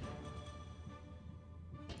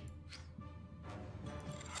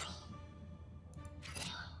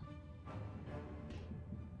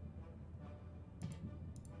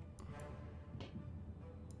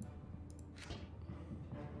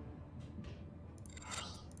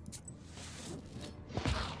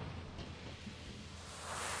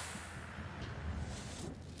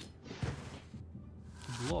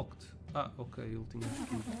 Blocked. Ah, ok, ele tinha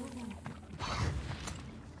escudo.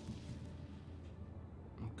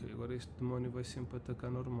 Ok, agora este demónio vai sempre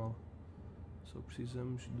atacar normal. Só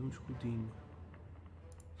precisamos de um escudinho.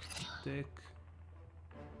 Attack.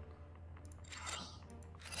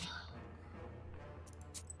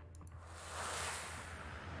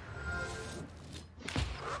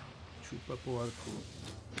 Chupa para o arco.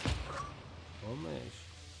 Oh,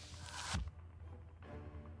 mas...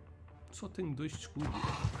 Só tenho 2 de escudo.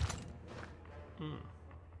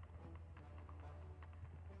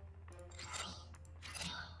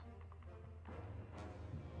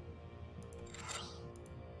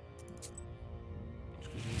 Acho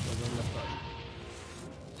que a gente vai dar na cara.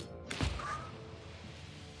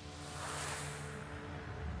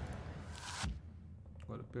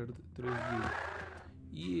 Agora perde 3 de vida.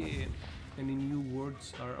 Yeah! Any new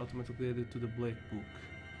words are automatically added to the black book.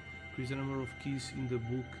 Increase the number of keys in the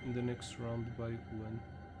book in the next round by 1.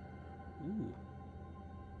 Ooh.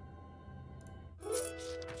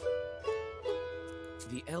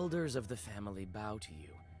 The elders of the family bow to you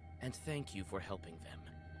and thank you for helping them.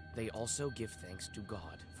 They also give thanks to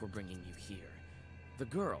God for bringing you here. The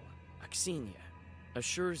girl, Axinia,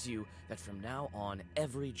 assures you that from now on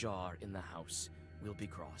every jar in the house will be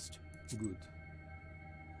crossed. Good.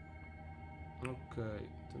 Ok,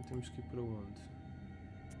 então temos que ir para onde?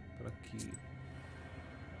 Para aqui.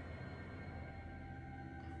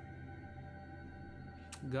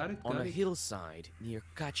 Got it, On got a it. hillside near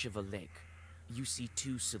Kacheva Lake, you see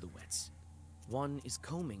 2 silhouettes. One is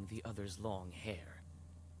combing the other's long hair.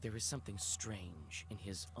 There is something strange in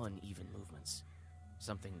his uneven movements.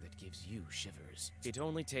 Something that gives you shivers. It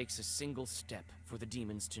only takes a single step for the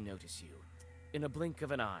demons to notice you. In a blink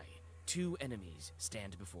of an eye, 2 enemies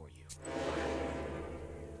stand before you.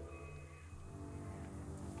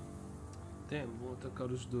 Damn, vou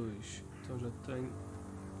atacar os 2. Então já tenho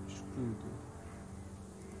escudo.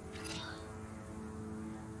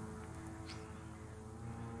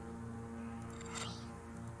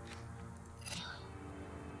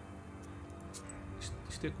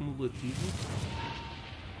 Isto é cumulativo.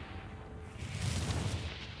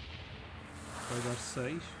 vai dar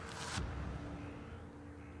 6.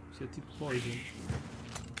 Isto é tipo poison.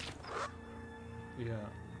 Yeah.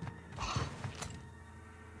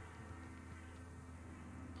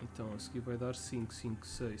 Então a seguir vai dar 5, 5,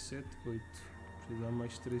 6, 7, 8. Precisa dar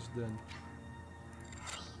mais 3 de dano.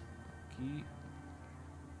 Aqui.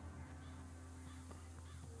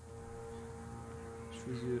 Vamos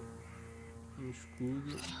fazer um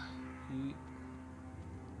escudo e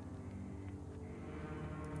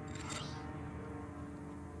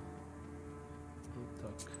um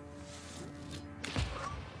ataque.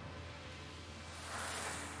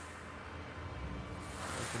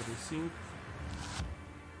 Vai perder 5.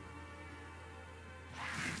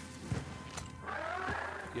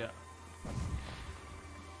 Yeah.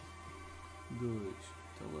 2.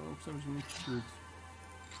 Então agora não precisamos de muito escudo.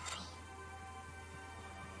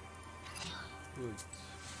 8.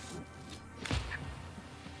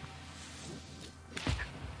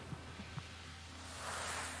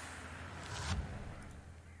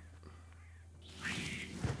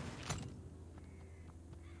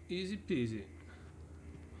 Easy peasy.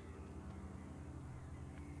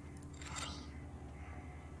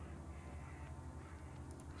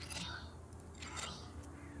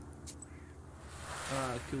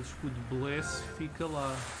 Ah, aquele escudo Bless fica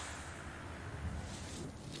lá.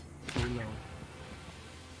 Ou não?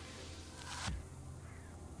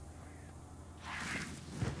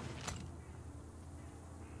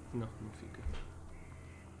 Não, não fica.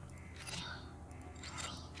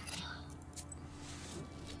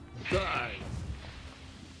 Die!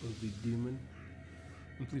 Ugly demon.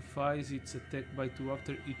 Amplifies its attack by 2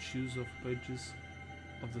 after each use of pages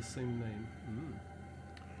of the same name.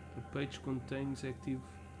 The page remains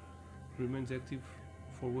active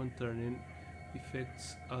for 1 turn and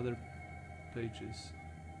affects other pages.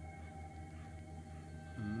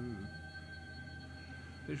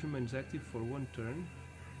 Page remains active for 1 turn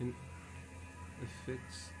and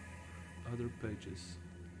affects other pages.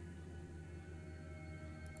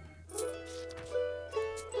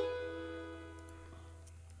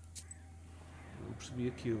 Não percebi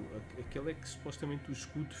aquilo. Aquele é que supostamente o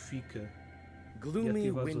escudo fica. Gloomy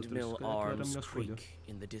windmill arms creak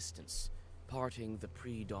in the distance, parting the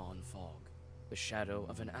pre-dawn fog. The shadow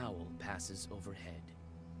of an owl passes overhead.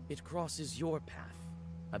 It crosses your path,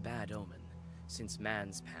 a bad omen, since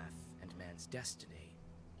man's path and man's destiny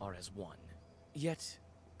are as one. Yet,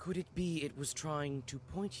 could it be it was trying to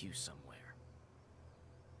point you somewhere?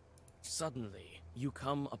 Suddenly, you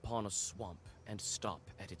come upon a swamp and stop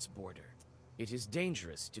at its border. It is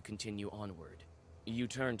dangerous to continue onward. You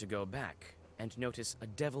turn to go back and notice a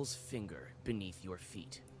devil's finger beneath your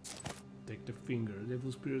feet. Take the finger.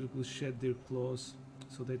 Devil spirits will shed their claws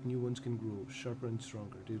so that new ones can grow, sharper and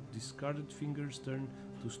stronger. The discarded fingers turn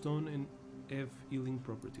to stone and have healing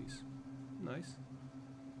properties. Nice.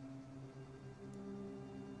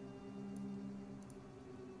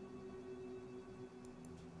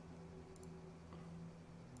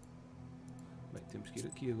 Bem, temos que ir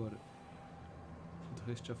aqui agora.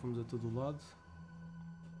 De resto já fomos a todo o lado.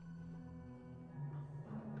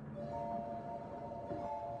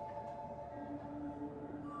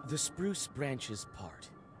 The spruce branches part,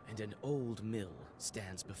 and an old mill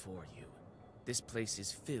stands before you. This place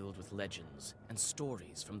is filled with legends and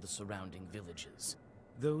stories from the surrounding villages.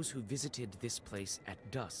 Those who visited this place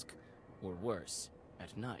at dusk, or worse,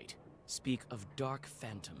 at night, speak of dark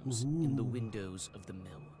phantoms in the windows of the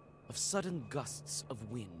mill, of sudden gusts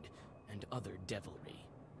of wind and other devilry.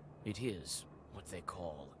 It is what they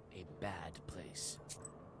call a bad place.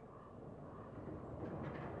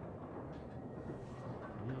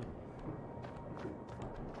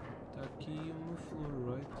 Tá aqui uma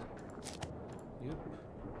flor, right? Yep.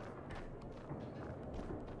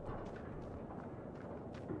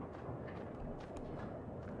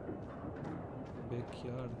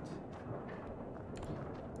 Backyard.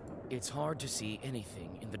 It's hard to see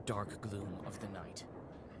anything in the dark gloom of the night.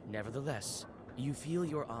 Nevertheless, you feel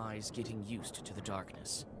your eyes getting used to the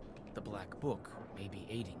darkness. The black book may be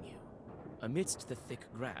aiding you. Amidst the thick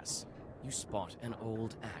grass, you spot an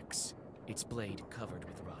old axe, its blade covered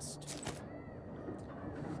with rust.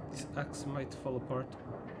 This axe might fall apart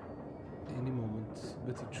any moment,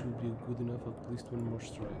 but it should be good enough at least one more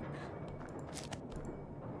strike.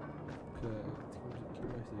 Ok,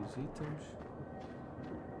 temos aqui mais 2 itens.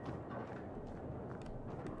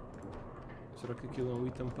 Será que aquilo é um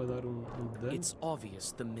item para dar dano? It's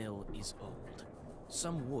obvious the mill is old.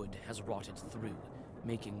 Some wood has rotted through,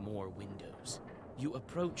 making more windows. You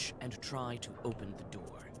approach and try to open the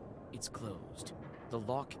door. It's closed. The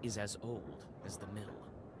lock is as old as the mill.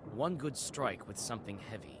 One good strike with something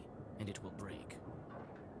heavy, and it will break.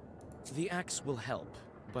 The axe will help,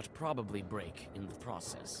 but probably break in the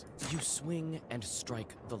process. You swing and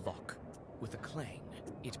strike the lock. With a clang,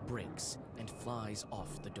 it breaks and flies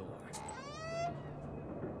off the door.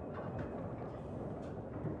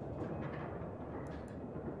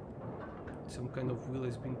 Some kind of wheel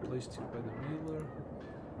has been placed here by the wheeler.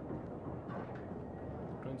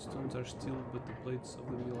 The grindstones are still, but the blades of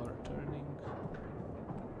the wheel are turning.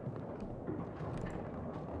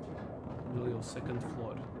 Really, on second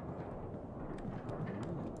floor.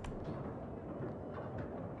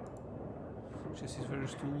 Chases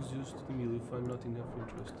various tools used to the mill. You find nothing of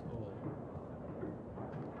interest. Oh.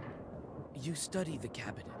 You study the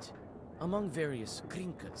cabinet. Among various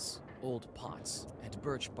krinkas, old pots, and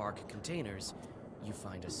birch bark containers, you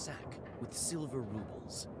find a sack with silver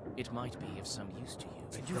rubles. It might be of some use to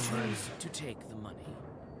you. You choose to take the money.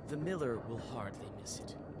 The miller will hardly miss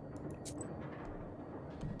it.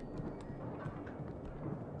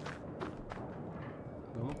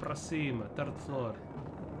 Vamos para cima, third floor.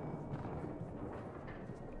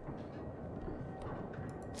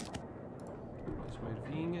 Mais uma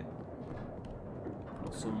ervinha.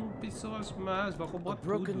 Não são pessoas más, vai roubar A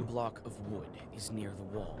broken tudo. block of wood is near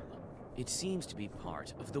the wall. It seems to be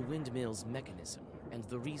part of the windmill's mechanism and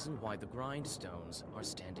the reason why the grindstones are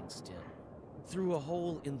standing still. Through a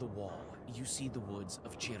hole in the wall, you see the woods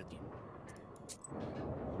of Chirdin.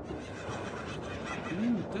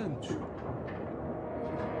 Tantos.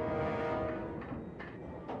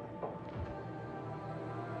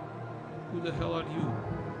 Who the hell are you?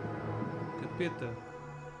 Capeta.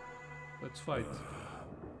 Let's fight.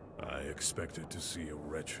 I expected to see a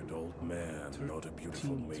wretched old man, not a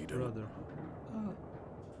beautiful 13th maiden. brother.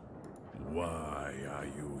 Why are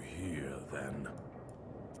you here, then?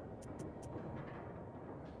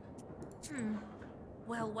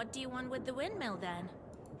 Well, what do you want with the windmill then?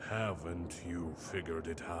 Haven't you figured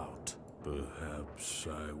it out? Perhaps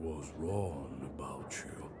I was wrong about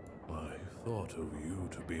you. I thought of you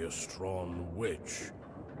to be a strong witch,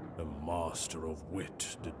 a master of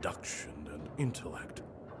wit, deduction, and intellect,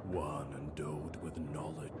 one endowed with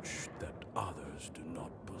knowledge that others do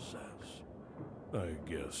not possess. I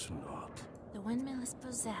guess not. The windmill is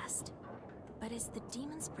possessed. But is the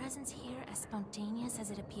demon's presence here as spontaneous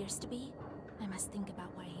as it appears to be? I must think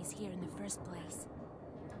about why he's here in the first place.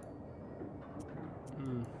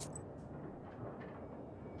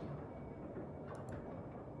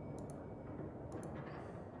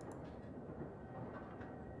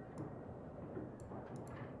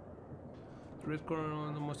 The red corner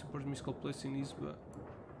on the most important musical place in Izba.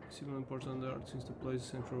 Similar important on the art since the place is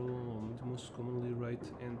central home. The most commonly right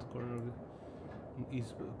hand corner in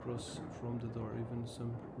Izba, across from the door. Even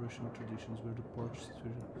some Russian traditions where the porch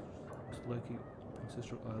situation was like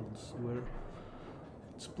ancestral idols where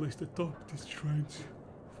it's placed atop these shrines.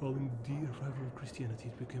 Following the arrival of Christianity,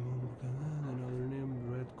 it became another name,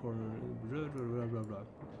 red corner, blah blah blah blah blah.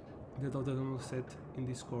 The Dalton sat in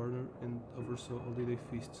this corner and oversaw holiday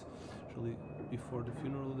feasts. Shortly before the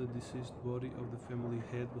funeral, the deceased body of the family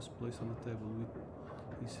head was placed on the table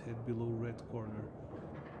with his head below red corner.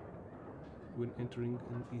 When entering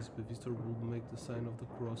an Izba, visitor would make the sign of the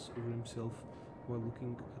cross over himself while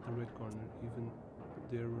looking at the red corner, even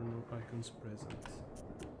there were no icons present.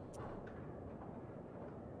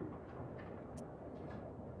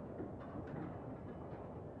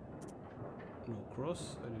 No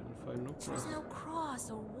cross? I didn't find no cross. There's no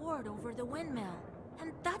cross or ward over the windmill.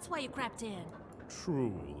 And that's why you crept in.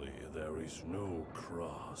 Truly, there is no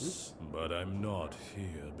cross. But I'm not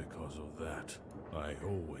here because of that. I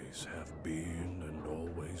always have been and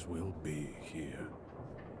always will be here.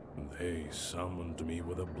 They summoned me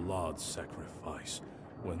with a blood sacrifice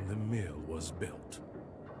when the mill was built.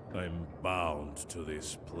 I'm bound to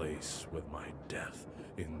this place with my death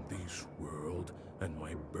in this world and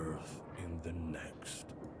my birth in the next.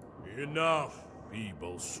 Enough,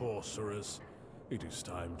 feeble sorceress. It is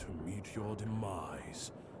time to meet your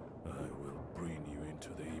demise. I will bring you into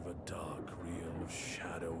the ever dark realm of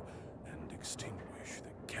shadow and extinguish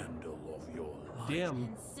the candle of your life. Damn.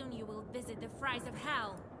 And soon you will visit the fries of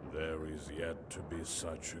hell. There is yet to be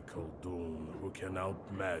such a Khaldun who can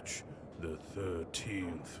outmatch the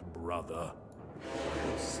 13th brother.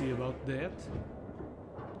 Let's see about that.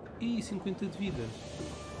 Ih, 50 de vida.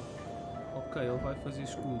 Ok, ele vai fazer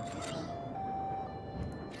escudo.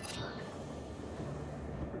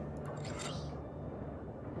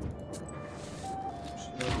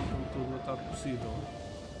 Com todo o ataque possível.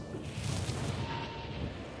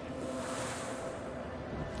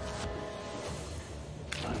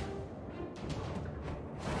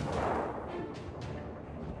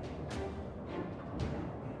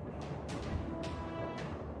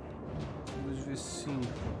 vezes 5.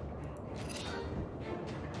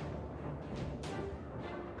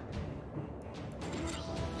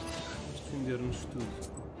 Vamos defender-nos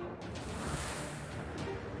tudo.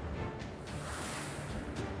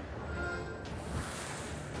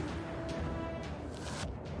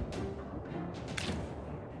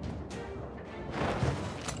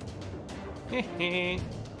 Tem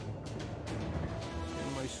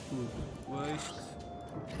mais escudo. Waste.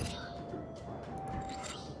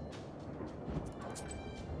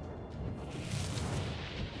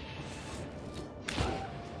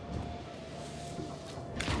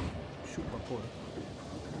 Chupa, porra.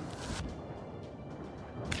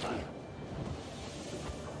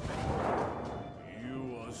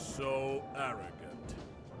 You are so arrogant.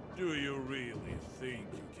 Do you really think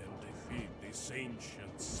you can defeat this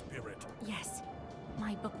ancient spirit? Yes,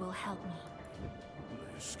 my book will help me.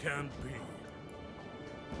 This can't be.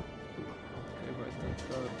 Okay, vai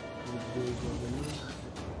atacar os dois novamente.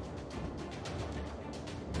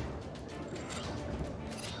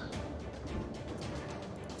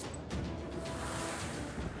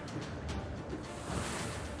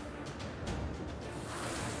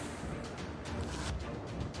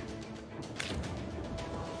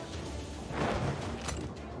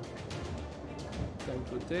 Time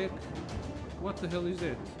to attack. What the hell is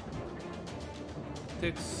that?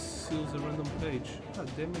 Text seals a random page. God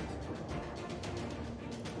damn it.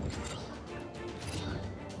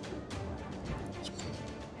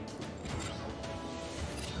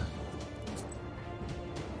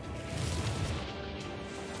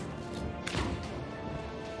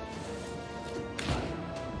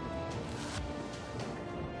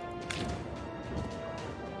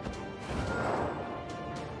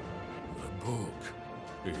 The book.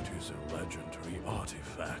 It is a legendary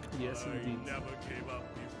artifact. Yes, indeed. I never gave up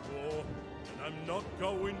before, and I'm not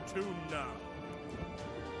going to now.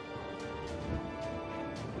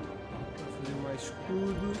 Vou fazer mais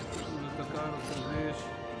escudo. Vamos atacar outra vez.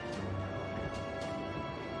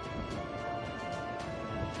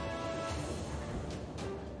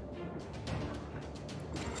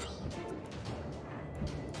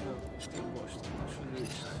 Não, isto é bosta. Vamos fazer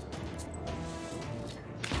isto.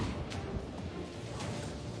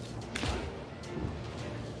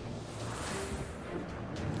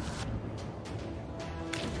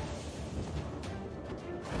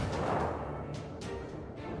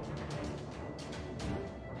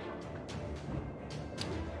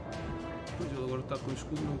 Pois ele agora está com o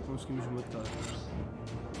escudo, não conseguimos matar.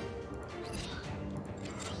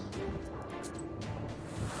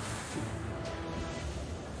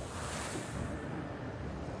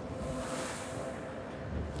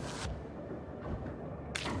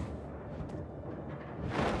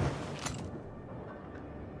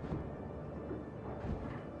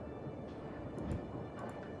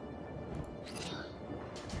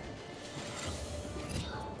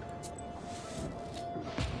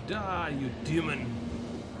 Die, you demon!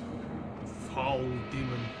 Foul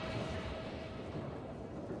demon!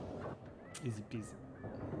 Easy peasy.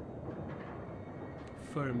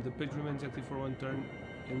 Firm. The page remains active for one turn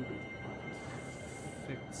and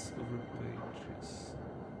effects over pages.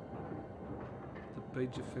 The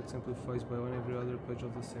page effects amplifies by one every other page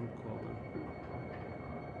of the same color.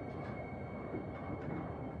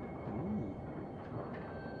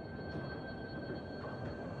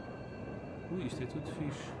 Ui, isto é tudo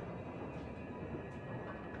fixe.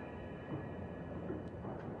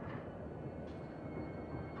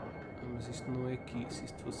 Mas isto não é aqui. Se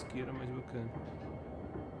isto fosse aqui era mais bacana.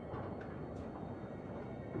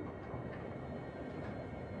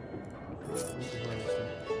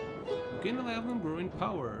 Gain a level and grow in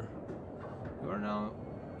power. You are now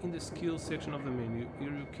in the skills section of the menu.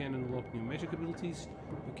 Here you can unlock new magic abilities.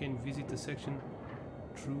 You can visit the section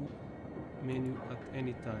through menu at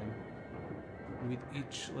any time. With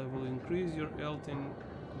each level increase, your health and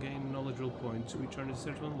gain knowledge roll points, which are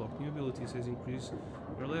necessary to unlock new abilities. As increase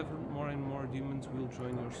your level, more and more demons will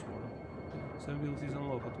join your swarm. Some abilities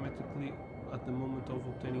unlock automatically at the moment of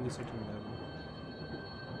obtaining a certain level.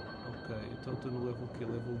 Ok, então estou no level que?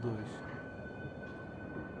 Level 2.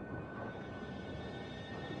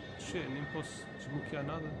 Che, nem posso desbloquear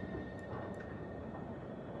nada.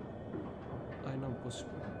 Ai não, posso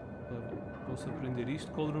aprender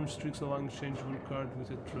isto. Cauldron restricts allowing change one card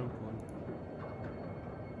with a trump one.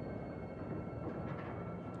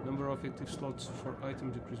 Number of active slots for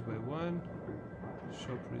items decreased by 1.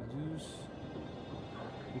 Shop reduce.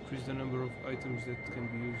 Increase the number of items that can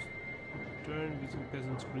be used. Turn. Visiting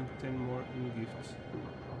peasants bring 10 more in gifts.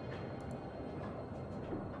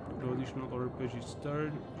 Draw additional order page each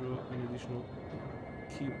turn. Draw an additional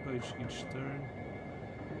key page each turn.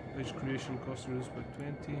 Page creation cost reduced by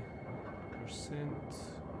 20%.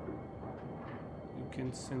 You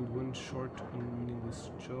can send one short on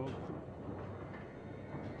meaningless job.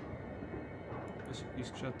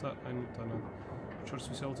 Isto já está. Ai, não está nada. Short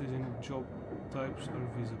specialties and job types are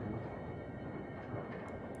visible.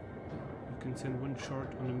 You can send one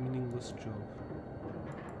short on a meaningless job.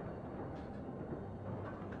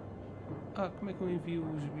 Ah, como é que eu envio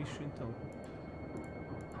os bichos então?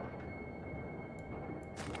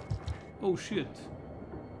 Oh shit!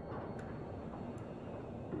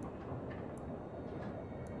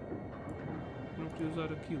 Eu não podia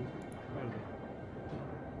usar aquilo. Merda.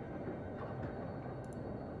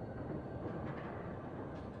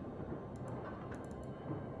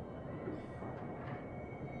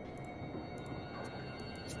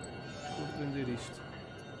 Vou aprender isto.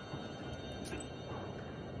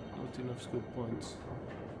 Not enough skill points.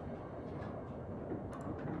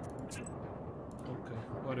 Ok,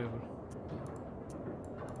 whatever.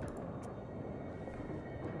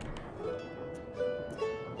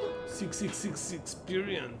 Six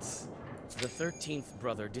experience. The 13th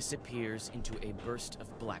brother disappears into a burst of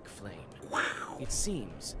black flame. It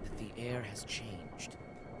seems that the air has changed,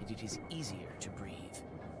 and it is easier to breathe.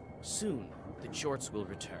 Soon, the Chorts will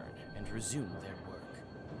return and resume their work.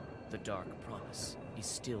 The Dark Promise is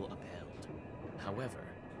still upheld. However,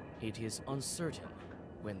 it is uncertain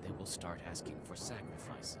when they will start asking for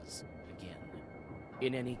sacrifices again.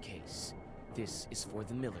 In any case, this is for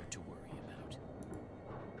the Miller to worry about.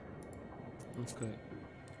 Ok.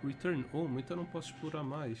 Return home, então não posso explorar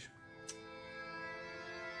mais.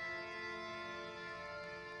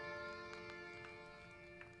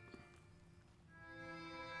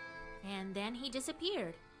 And then he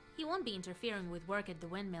disappeared. He won't be interfering with work at the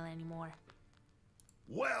windmill anymore.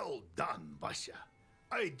 Well done, Basha.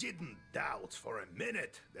 I didn't doubt for a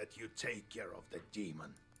minute that you'd take care of the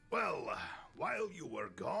demon. Well, while you were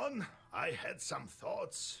gone, I had some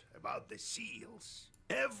thoughts about the seals.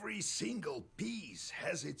 Every single piece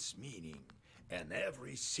has its meaning, and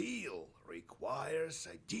every seal requires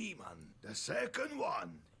a demon. The second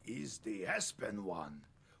one is the Aspen one.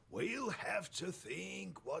 We'll have to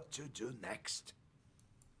think what to do next.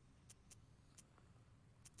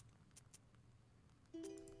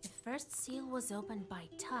 The first seal was opened by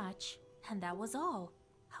touch, and that was all.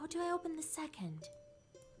 How do I open the second?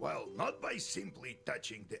 Well, not by simply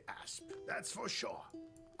touching the asp, that's for sure.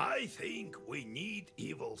 I think we need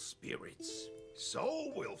evil spirits.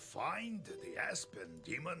 So we'll find the Aspen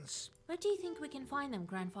demons. Where do you think we can find them,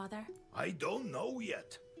 Grandfather? I don't know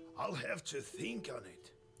yet. I'll have to think on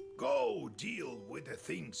it. Go deal with the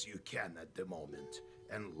things you can at the moment,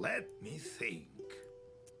 and let me think.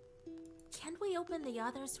 Can't we open the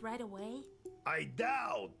others right away? I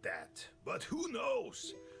doubt that, but who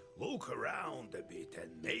knows? Look around a bit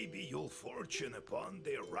and maybe you'll fortune upon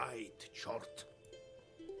the right chart.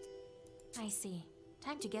 I see.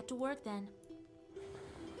 Time to get to work then.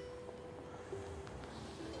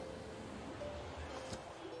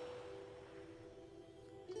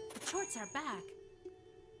 The Chorts are back.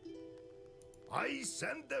 I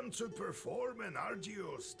sent them to perform an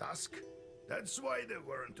arduous task. That's why they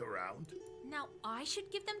weren't around. Now I should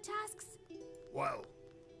give them tasks? Well,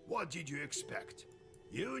 what did you expect?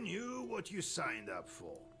 You knew what you signed up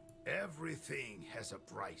for. Everything has a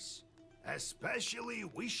price. Especially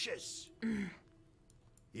wishes.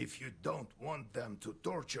 If you don't want them to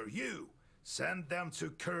torture you, send them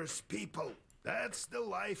to curse people. That's the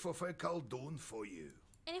life of a Khaldun for you.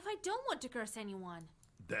 And if I don't want to curse anyone?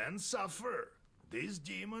 Then suffer. These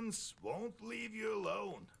demons won't leave you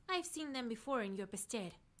alone. I've seen them before in your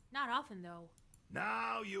Pested. Not often, though.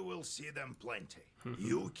 Now you will see them plenty.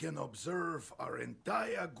 You can observe our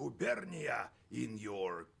entire gubernia in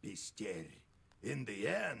your Pister. In the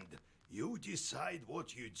end, you decide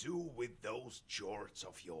what you do with those Chorts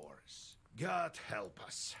of yours. God help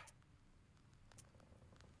us.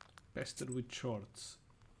 Pester with shorts.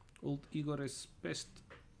 Old Igor has passed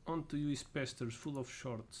on to you his pesters full of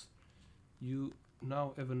shorts. You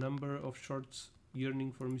now have a number of shorts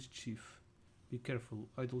yearning for mischief. Be careful,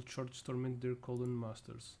 idle shorts torment their Khaldun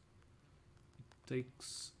masters. It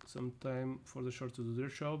takes some time for the shorts to do their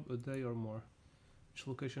job, a day or more. Each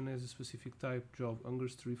location has a specific type, job, hunger,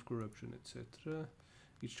 strife, corruption, etc.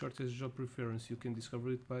 Each short has job preference. You can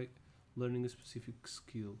discover it by learning a specific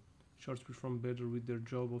skill. Shorts perform better with their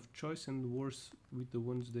job of choice and worse with the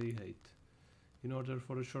ones they hate. In order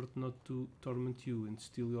for a short not to torment you and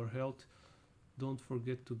steal your health, don't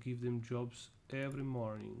forget to give them jobs every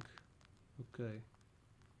morning. Okay.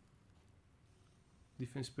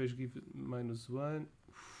 Defense page give -1.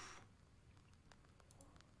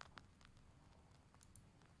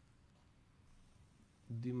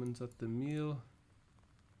 Demons at the Mill.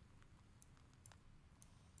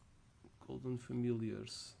 Golden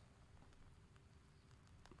Familiars.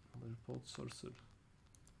 Leopold Sorcerer.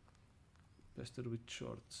 Bester with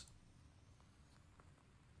Shorts.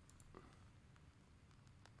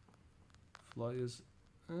 Flyers.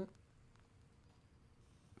 Fiery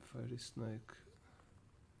Snake.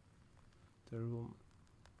 Terrible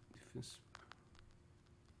Defense.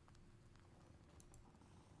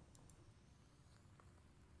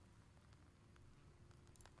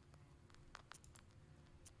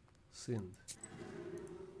 Send.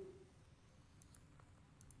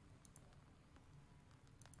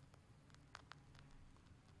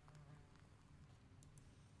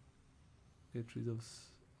 Get rid of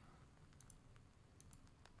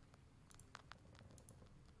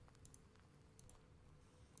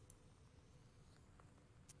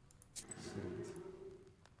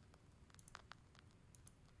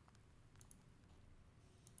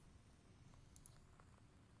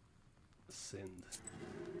send.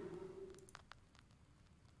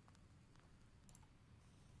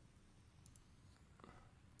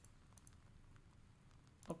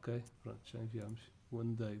 Ok, pronto, já enviamos.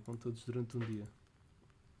 One day, vão todos durante dia.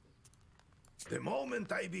 The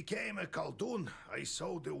moment I became a Khaldun, I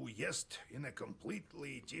saw the Uyest in a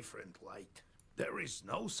completely different light. There is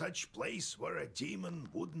no such place where a demon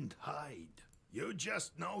wouldn't hide. You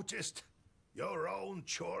just noticed? Your own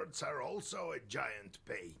chords are also a giant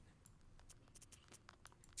pain.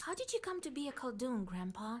 How did you come to be a Khaldun,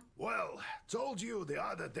 Grandpa? Well, told you the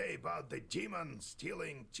other day about the demon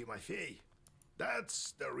stealing Timofey.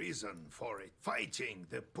 That's the reason for it. Fighting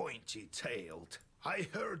the pointy-tailed. I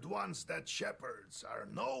heard once that shepherds are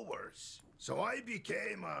no worse. So I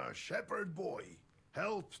became a shepherd boy.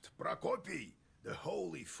 Helped Prokopy, the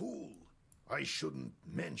holy fool. I shouldn't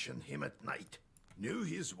mention him at night. Knew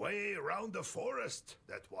his way around the forest,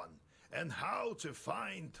 that one. And how to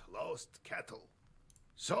find lost cattle.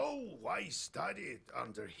 So I studied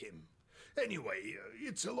under him. Anyway,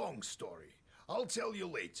 it's a long story. I'll tell you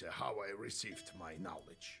later how I received my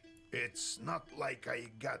knowledge. It's not like I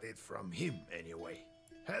got it from him anyway.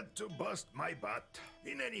 Had to bust my butt.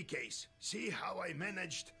 In any case, see how I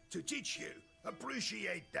managed to teach you.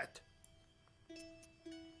 Appreciate that.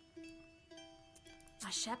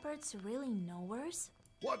 Are shepherds really knowers?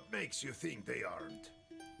 What makes you think they aren't?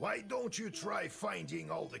 Why don't you try finding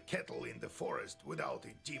all the cattle in the forest without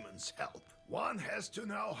a demon's help? One has to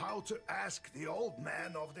know how to ask the old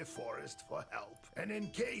man of the forest for help. And in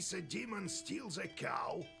case a demon steals a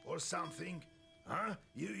cow or something,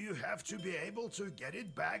 you have to be able to get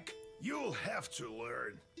it back. You'll have to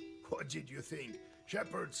learn. What did you think?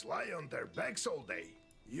 Shepherds lie on their backs all day?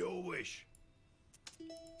 You wish.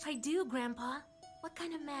 I do, Grandpa. What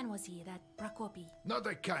kind of man was he, that Prokopy? Not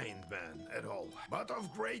a kind man at all, but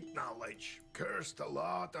of great knowledge. Cursed a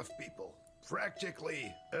lot of people.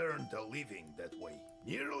 Practically earned a living that way.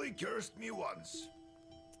 Nearly cursed me once.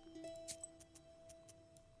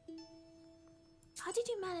 How did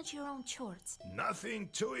you manage your own chores? Nothing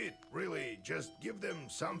to it, really. Just give them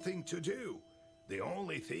something to do. The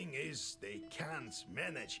only thing is, they can't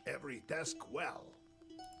manage every task well.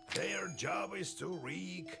 Their job is to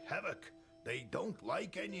wreak havoc. They don't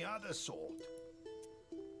like any other sort.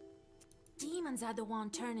 Demons are the one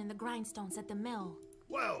turning the grindstones at the mill.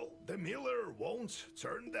 Well, the miller won't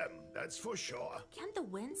turn them, that's for sure. Can't the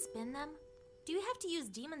wind spin them? Do you have to use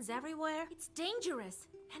demons everywhere? It's dangerous,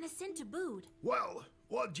 and a sin to boot. Well,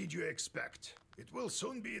 what did you expect? It will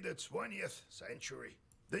soon be the 20th century.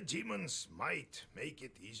 The demons might make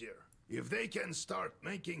it easier. If they can start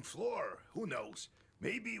making flour, who knows?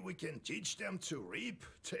 Maybe we can teach them to reap,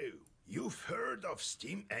 too. You've heard of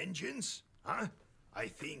steam engines? Huh? I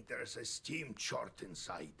think there's a steam chart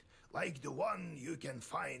inside. Like the one you can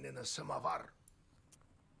find in a samovar.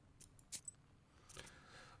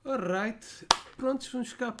 Alright, prontos, vamos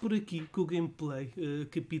ficar por aqui com o gameplay.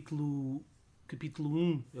 Capítulo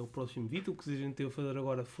 1 é o próximo vídeo. O que a gente teve a fazer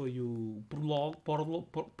agora foi o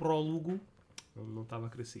prólogo. Não estava a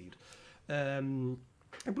querer sair.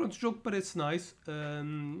 Pronto, o jogo parece nice.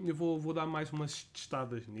 Eu vou dar mais umas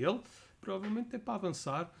testadas nele. Provavelmente é para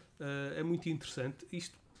avançar. É muito interessante.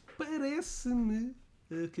 Isto parece-me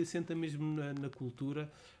que assenta mesmo na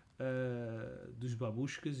cultura dos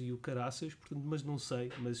babushkas e o caraças, portanto, mas não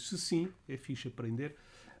sei. Mas se sim, é fixe aprender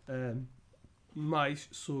mais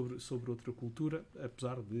sobre outra cultura,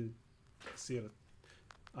 apesar de ser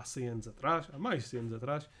há 100 anos atrás, há mais de 100 anos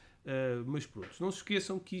atrás. Mas pronto, não se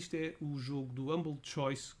esqueçam que isto é o jogo do Humble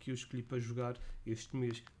Choice que eu escolhi para jogar este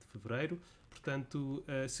mês de fevereiro. Portanto,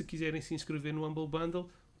 se quiserem se inscrever no Humble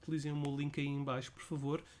Bundle, utilizem o meu link aí em baixo, por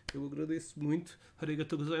favor. Eu agradeço muito.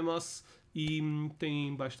 Arigatou gozaimasu. E tem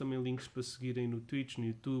em baixo também links para seguirem no Twitch, no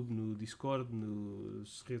YouTube, no Discord,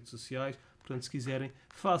 nas redes sociais. Portanto, se quiserem,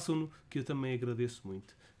 façam-no, que eu também agradeço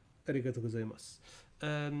muito. Arigatou gozaimasu.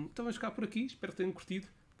 Então vamos ficar por aqui. Espero que tenham curtido.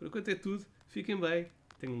 Por enquanto é tudo. Fiquem bem.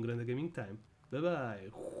 Tenham um grande gaming time. Bye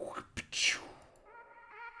bye.